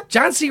 Reilly's in it?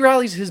 John C.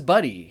 Reilly's his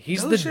buddy.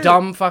 He's the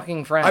dumb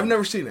fucking friend. I've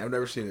never seen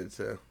it,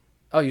 so...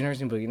 Oh, you've never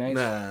seen Boogie Nights?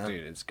 Nah.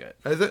 Dude, it's good.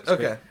 Is it?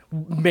 Okay.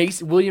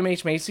 William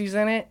H. Macy's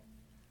in it.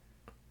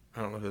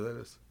 I don't know who that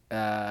is.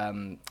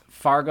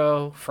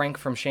 Fargo, Frank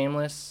from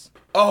Shameless.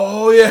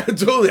 Oh, yeah,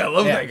 totally. I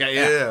love that guy.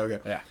 Yeah, okay.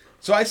 Yeah.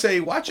 So I say,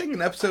 watching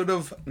an episode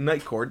of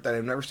Night Court that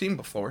I've never seen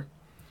before,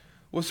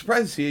 was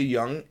surprised to see a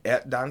young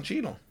Don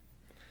Cheadle.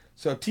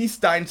 So T.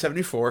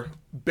 Stein74,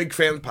 big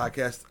fan of the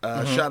podcast.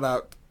 Shout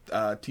out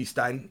T.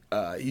 Stein.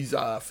 He's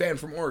a fan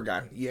from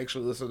Oregon. He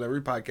actually listens to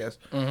every podcast.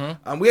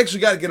 We actually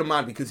got to get him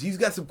on because he's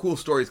got some cool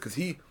stories because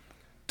he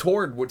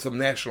toured with some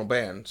national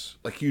bands,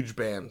 like huge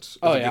bands,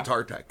 as a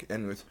guitar tech.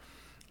 Anyways,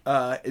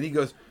 and he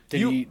goes...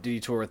 Did he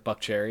tour with Buck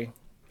Cherry?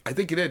 I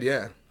think he did,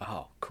 yeah.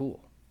 Oh, cool.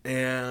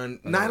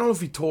 And I don't know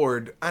if he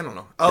toured. I don't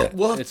know.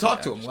 We'll have to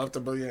talk to him. We'll have to,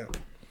 but yeah.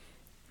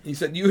 He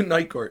said, you in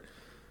Night Court,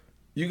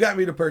 you got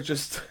me to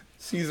purchase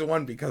season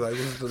 1 because I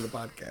listened to the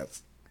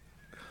podcast.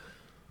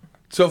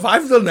 So if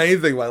I've done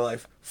anything in my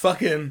life,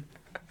 fucking...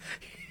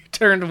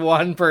 turned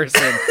one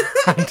person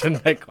onto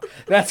Night Court.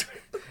 That's...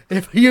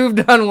 If you've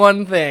done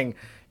one thing,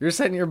 you're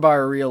setting your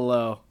bar real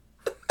low.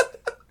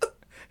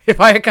 If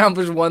I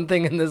accomplish one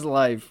thing in this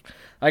life,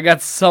 I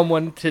got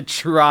someone to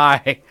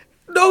try.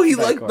 No, he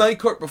liked Night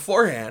Court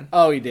beforehand.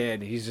 Oh, he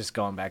did. He's just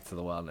going back to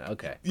the well now.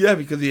 Okay. Yeah,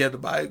 because he had to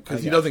buy it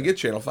because he doesn't get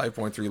Channel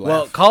 5.3 live.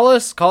 Well, call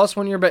us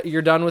when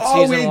you're done with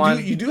season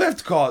 1. You do have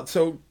to call it.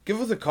 So give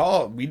us a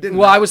call. We didn't.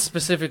 Well, I was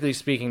specifically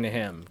speaking to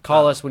him.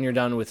 Call us when you're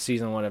done with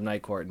season 1 of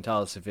Night Court and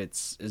tell us if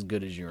it's as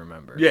good as you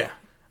remember. Yeah,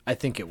 I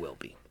think it will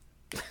be.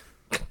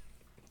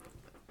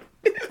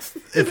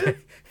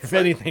 If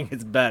anything,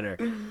 it's better.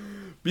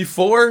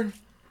 Before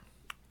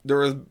there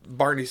was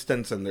Barney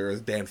Stinson, there was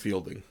Dan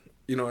Fielding.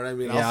 You know what I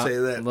mean? Yeah, I'll say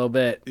that. A little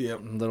bit.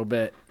 Yep. A little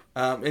bit.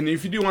 And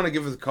if you do want to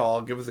give us a call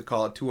at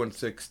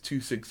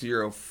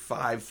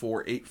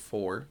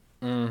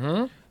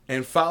 216-260-5484.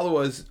 And follow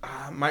us.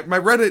 My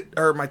Reddit,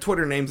 or my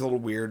Twitter name's a little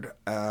weird.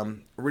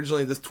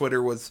 Originally, this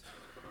Twitter was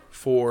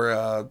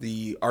for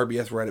the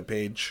RBS Reddit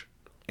page.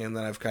 And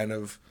then I've kind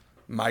of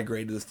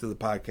migrated this to the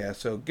podcast.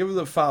 So give us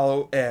a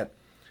follow at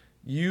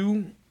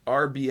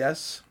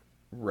URBS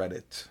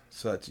Reddit.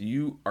 So that's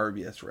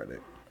URBS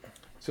Reddit.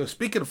 So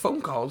speaking of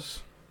phone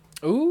calls...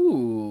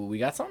 Ooh, we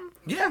got something?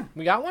 Yeah.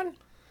 We got one?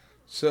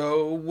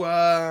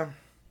 So,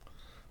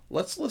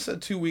 let's listen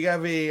to,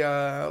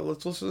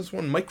 let's listen to this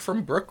one, Mike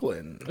from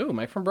Brooklyn. Ooh,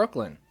 Mike from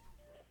Brooklyn.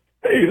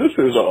 Hey, this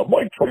is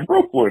Mike from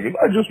Brooklyn, and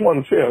I just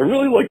want to say I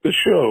really like the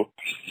show.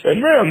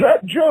 And man,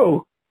 that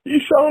Joe, he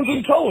sounds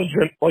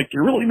intelligent, like he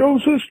really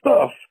knows his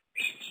stuff.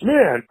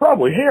 Man,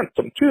 probably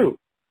handsome, too.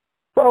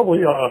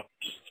 Probably,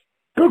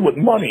 good with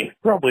money.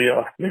 Probably,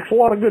 makes a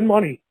lot of good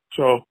money.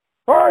 So,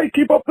 alright,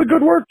 keep up the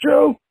good work,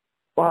 Joe.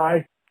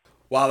 Bye.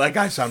 Wow, that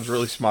guy sounds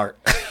really smart.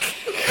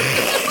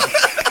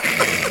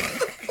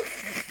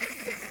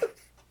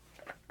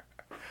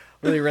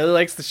 Well, he really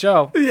likes the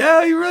show.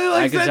 Yeah, he really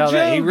likes that show.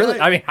 That. He really,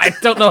 I mean, I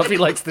don't know if he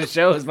likes the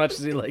show as much as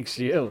he likes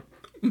you.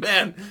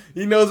 Man,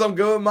 he knows I'm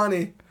good with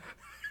money.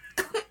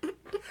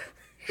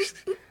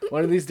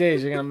 One of these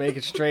days, you're going to make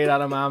it straight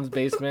out of mom's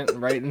basement and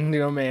right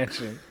into a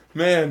mansion.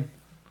 Man,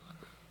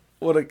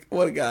 what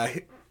a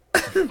guy.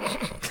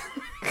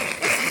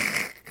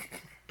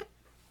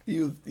 He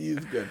was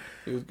good.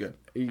 He was good.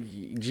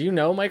 Do you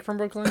know Mike from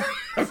Brooklyn?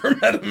 I've never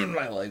met him in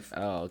my life.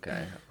 Oh,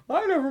 okay.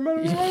 I never met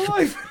him in my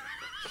life.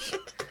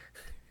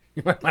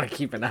 You might want to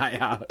keep an eye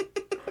out.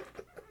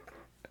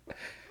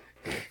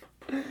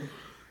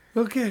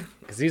 Okay.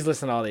 Because he's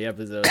listened to all the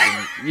episodes,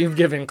 and you've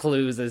given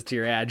clues as to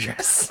your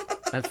address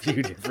a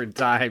few different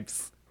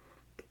times.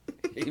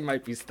 He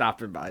might be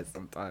stopping by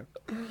sometime.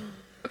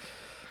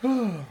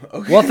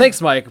 Okay. Well,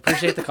 thanks, Mike.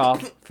 Appreciate the call,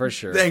 for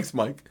sure. Thanks,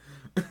 Mike.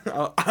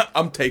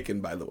 I'm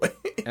taken, by the way.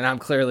 And I'm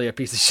clearly a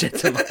piece of shit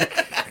to Mike.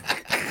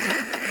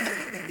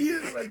 He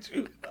didn't let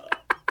you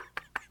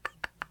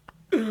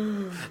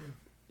know.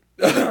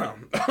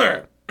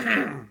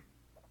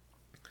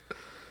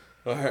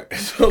 All right.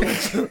 So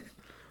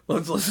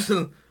let's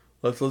listen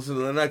to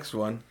the next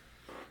one.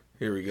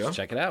 Here we go.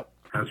 Check it out.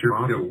 Has your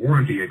auto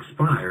warranty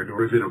expired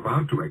or is it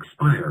about to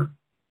expire?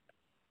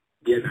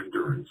 Get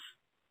Endurance.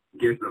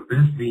 Get the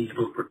best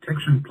vehicle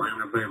protection plan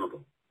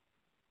available.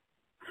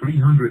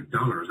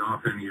 $300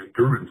 off any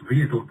Endurance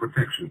vehicle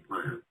protection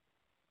plan.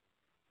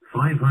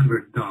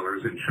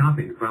 $500 in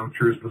shopping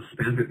vouchers to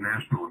spend at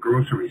national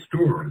grocery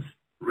stores,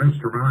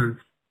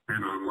 restaurants,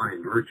 and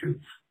online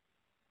merchants.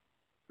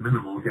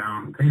 Minimal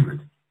down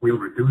payment will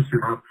reduce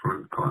your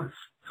upfront costs,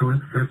 so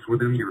it fits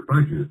within your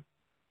budget.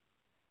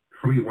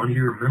 Free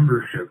 1-year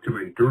membership to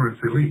Endurance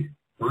Elite,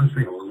 plus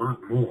a whole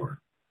lot more.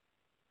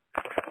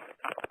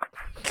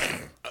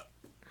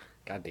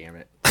 God damn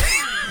it.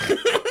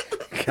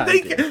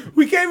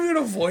 We can't even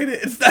avoid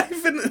it. It's not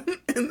even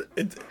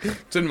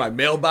it's in my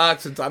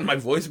mailbox. It's on my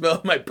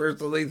voicemail, my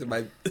personal things,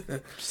 my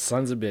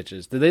Sons of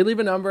bitches. Did they leave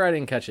a number? I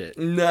didn't catch it.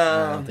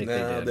 no, think no.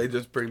 they did. They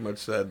just pretty much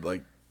said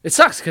like, It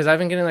sucks because I've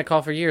been getting that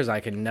call for years. I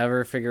can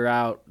never figure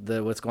out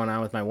what's going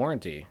on with my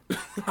warranty.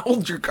 "How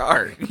old's your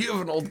car? You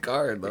have an old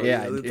car, though.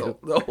 Yeah, I It's do.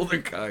 the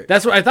older car."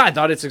 That's what I thought. I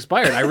thought it's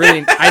expired.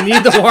 I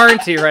need the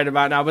warranty right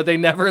about now, but they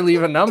never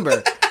leave a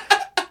number.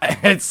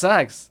 It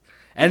sucks.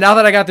 And now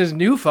that I got this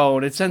new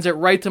phone, it sends it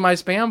right to my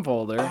spam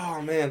folder. Oh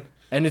man,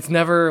 And it's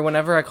never,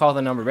 whenever I call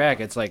the number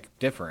back, it's like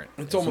different.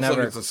 it's almost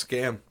never, like it's a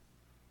scam.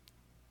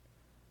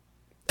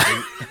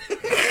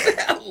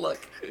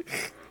 Look.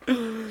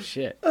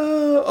 shit.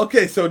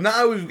 Okay, so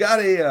now we've got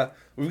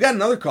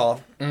another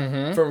call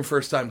from a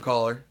first time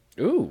caller.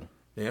 Ooh.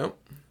 Yep.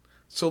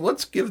 So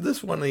let's give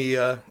this one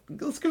a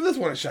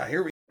shot.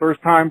 Here we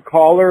First time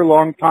caller,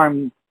 long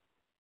time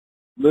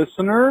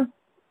listener.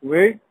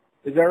 Wait,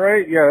 is that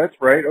right? Yeah, that's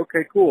right.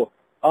 Okay, cool.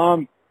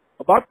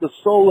 About the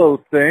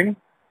solo thing,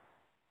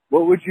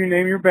 what would you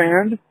name your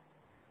band?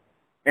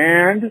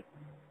 And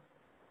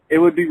it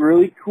would be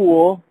really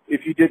cool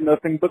if you did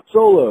nothing but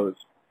solos,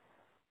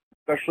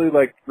 especially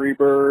like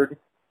Freebird.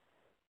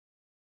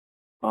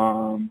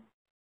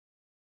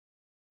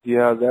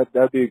 Yeah,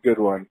 that'd be a good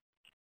one.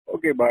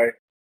 Okay, bye.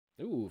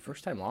 Ooh,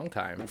 first time, long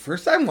time.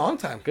 First time, long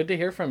time. Good to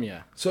hear from you.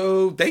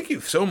 So thank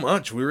you so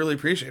much. We really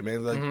appreciate it,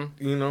 man. Like,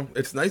 you know,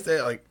 it's nice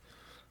that, like,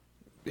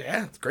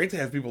 yeah, it's great to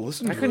have people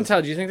listen I to couldn't us.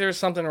 tell. Do you think there's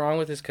something wrong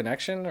with his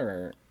connection,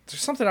 or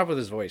there's something up with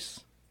his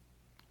voice?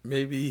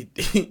 Maybe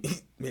I think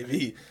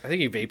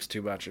he vapes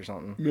too much or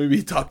something.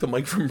 he talked to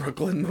Mike from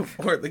Brooklyn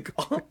before the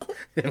call.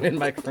 Him and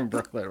Mike from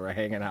Brooklyn were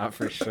hanging out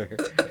for sure.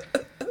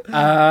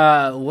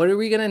 What are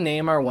we gonna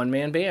name our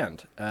one-man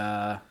band?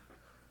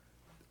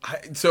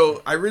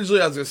 So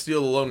originally I was gonna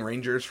steal the Lone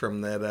Rangers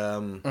from that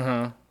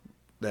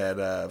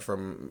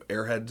from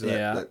Airheads.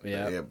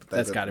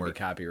 That's got to be work.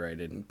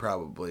 copyrighted,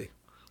 Probably.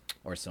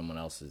 or someone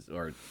else's,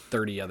 or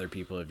 30 other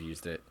people have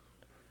used it.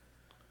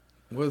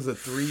 What is the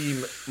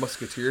Three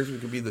Musketeers? We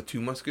could be the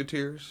Two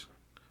Musketeers.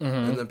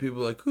 And then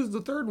people are like, who's the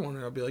third one?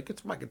 And I'll be like,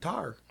 it's my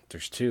guitar.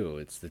 There's two.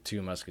 It's the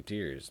Two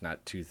Musketeers,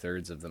 not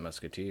 2/3 of the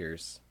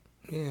Musketeers.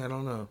 Yeah, I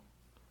don't know.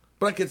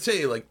 But I could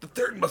say, like, the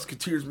third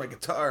Musketeer is my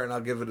guitar, and I'll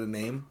give it a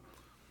name.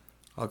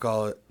 I'll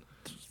call it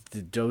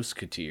The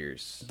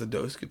Dosketeers. the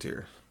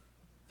Dosketeer.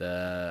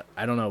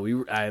 I don't know.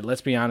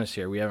 Let's be honest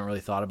here. We haven't really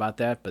thought about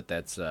that, but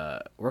that's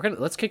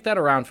let's kick that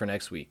around for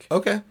next week.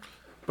 Okay.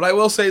 But I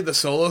will say the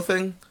solo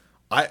thing,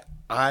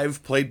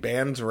 I've played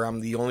bands where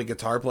I'm the only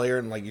guitar player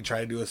and like you try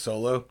to do a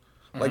solo.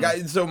 Like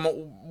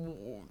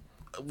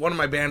one of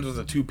my bands was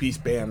a 2-piece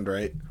band,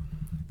 right?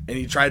 And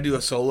you try to do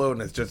a solo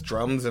and it's just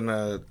drums and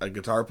a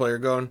guitar player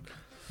going.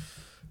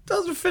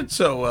 Doesn't fit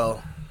so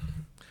well.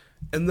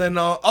 And then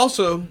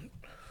also,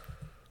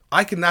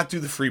 I cannot do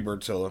the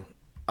Freebird solo.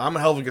 I'm a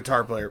hell of a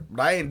guitar player,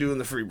 but I ain't doing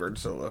the Freebird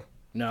solo.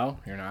 No,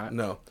 you're not.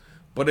 No.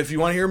 But if you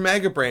want to hear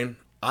Maggot Brain,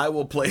 I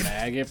will play.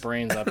 Maggot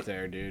Brain's up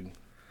there, dude.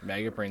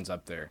 Maggot Brain's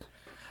up there.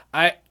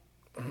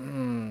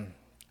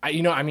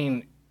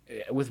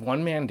 With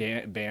one-man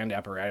band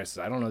apparatuses,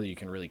 I don't know that you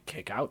can really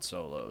kick out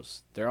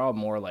solos. They're all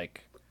more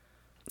like...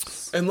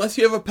 Unless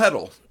you have a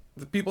pedal.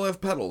 The people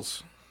have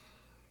pedals.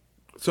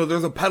 So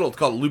there's a pedal, it's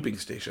called a looping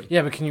station.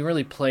 Yeah, but can you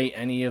really play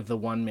any of the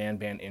one-man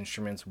band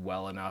instruments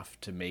well enough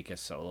to make a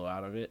solo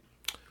out of it?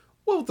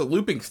 Well, with the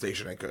looping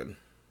station I could.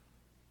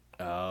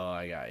 Oh,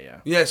 I got you.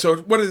 Yeah, so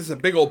what is this, a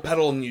big old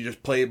pedal, and you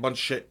just play a bunch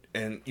of shit,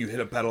 and you hit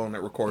a pedal, and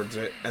it records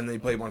it, and then you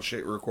play a bunch of shit,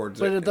 it records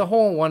it. But the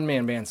whole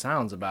one-man band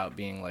sounds about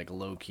being, like,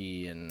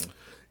 low-key and...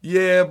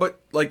 Yeah,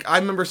 but, like, I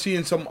remember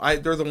seeing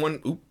there was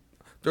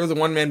a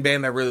one-man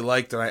band I really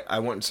liked, and I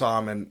went and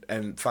saw him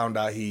and found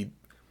out he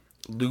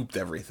looped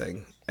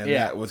everything, and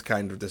that was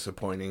kind of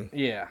disappointing.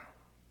 Yeah.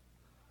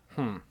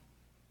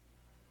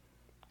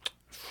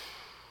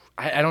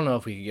 I don't know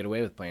if we could get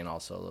away with playing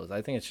all solos.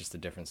 I think it's just a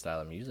different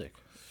style of music.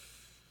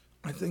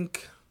 I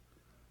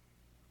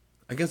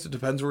guess it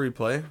depends where you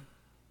play.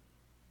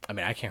 I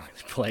mean, I can't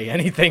really play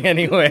anything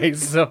anyway,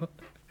 so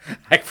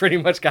I pretty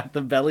much got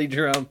the belly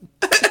drum.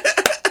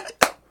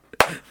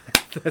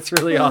 That's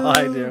really all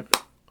I do.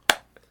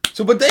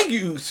 So, but thank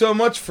you so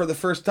much for the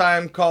first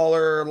time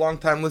caller, long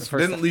time listener.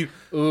 Didn't leave.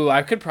 Ooh,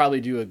 I could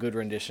probably do a good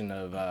rendition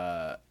of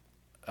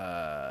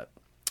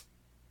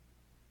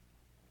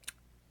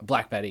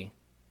Black Betty.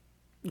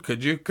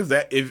 Could you? Because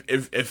that if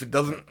it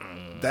doesn't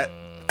that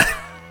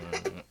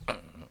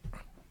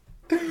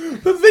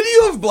the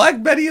video of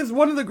Black Betty is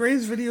one of the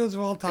greatest videos of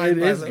all time.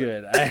 It is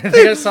good. I think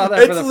I saw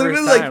that for the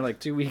first time like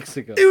 2 weeks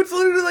ago. It was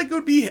literally like it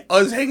would be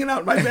us hanging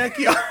out in my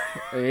backyard.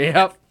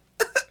 Yep.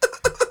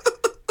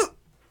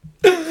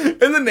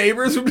 And the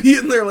neighbors would be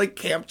in their like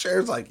camp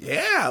chairs, like,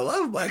 yeah, I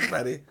love Black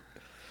Betty.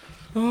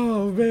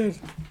 Oh man,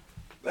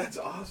 that's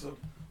awesome.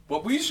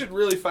 But we should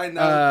really find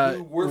out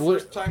where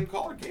first time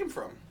caller came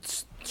from.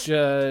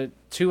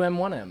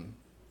 2M1M.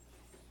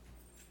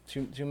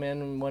 Two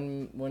men,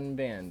 one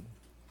band.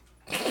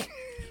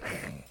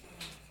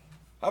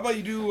 How about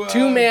you do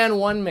 2-man,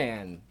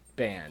 1-man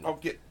band. I'll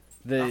get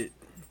the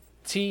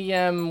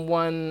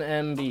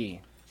TM1MB.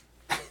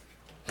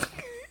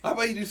 How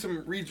about you do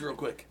some reads real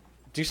quick?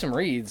 Do some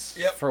reads?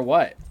 Yep. For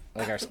what?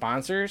 Like our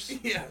sponsors?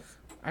 Yeah.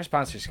 Our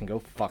sponsors can go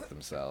fuck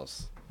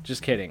themselves.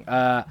 Just kidding.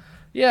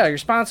 Yeah, your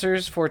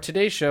sponsors for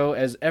today's show,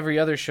 as every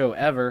other show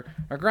ever,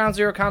 are Ground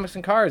Zero Comics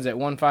and Cards at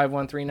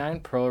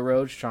 15139 Pearl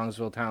Road,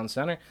 Strongsville Town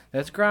Center.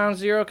 That's Ground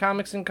Zero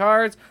Comics and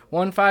Cards,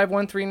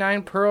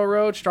 15139 Pearl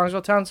Road,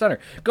 Strongsville Town Center.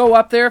 Go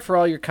up there for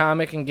all your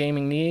comic and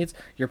gaming needs,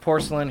 your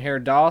porcelain hair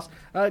dolls.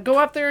 Go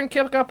up there and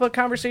kick up a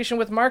conversation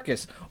with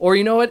Marcus. Or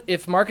you know what?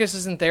 If Marcus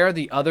isn't there,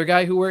 the other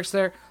guy who works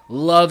there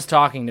loves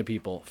talking to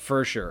people,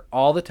 for sure,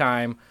 all the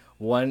time.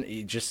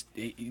 He's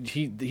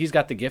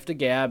got the gift of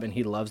gab, and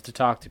he loves to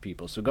talk to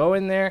people. So go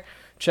in there,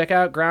 check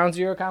out Ground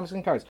Zero Comics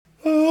and Cards.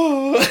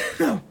 Well,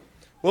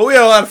 we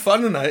had a lot of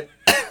fun tonight.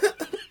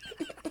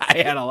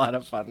 I had a lot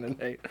of fun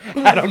tonight.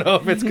 I don't know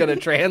if it's going to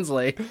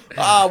translate.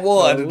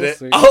 We'll edit it.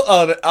 See.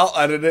 I'll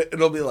edit it.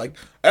 It'll be like,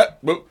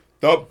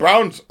 the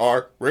Browns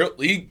are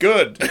really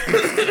good.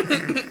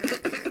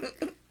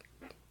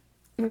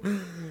 All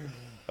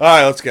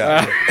right, let's go.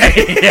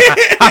 Yeah,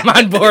 I'm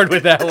on board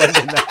with that one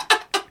tonight.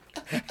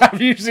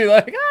 I'm usually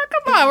like,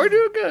 come on, we're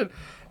doing good.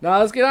 Now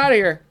let's get out of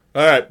here.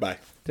 All right, bye.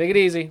 Take it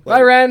easy.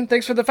 Bye, Ren.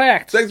 Thanks for the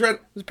facts. Thanks, Ren.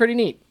 It was pretty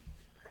neat.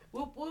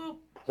 Whoop, whoop.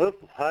 This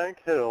is Hank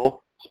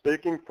Hill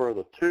speaking for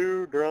the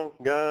Two Drunk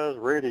Guys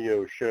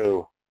radio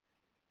show.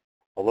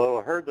 Although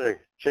I heard they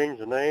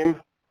changed the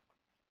name,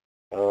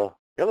 the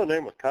other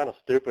name was kind of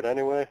stupid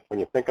anyway when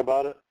you think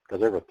about it,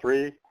 because there were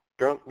 3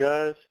 drunk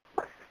guys.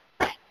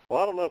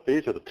 Well, I don't know if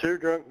these are the 2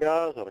 drunk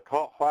guys that I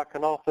caught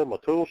whacking off in my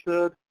tool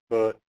shed,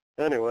 but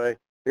anyway,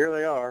 here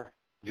they are.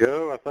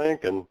 Joe, I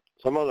think, and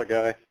some other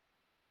guy.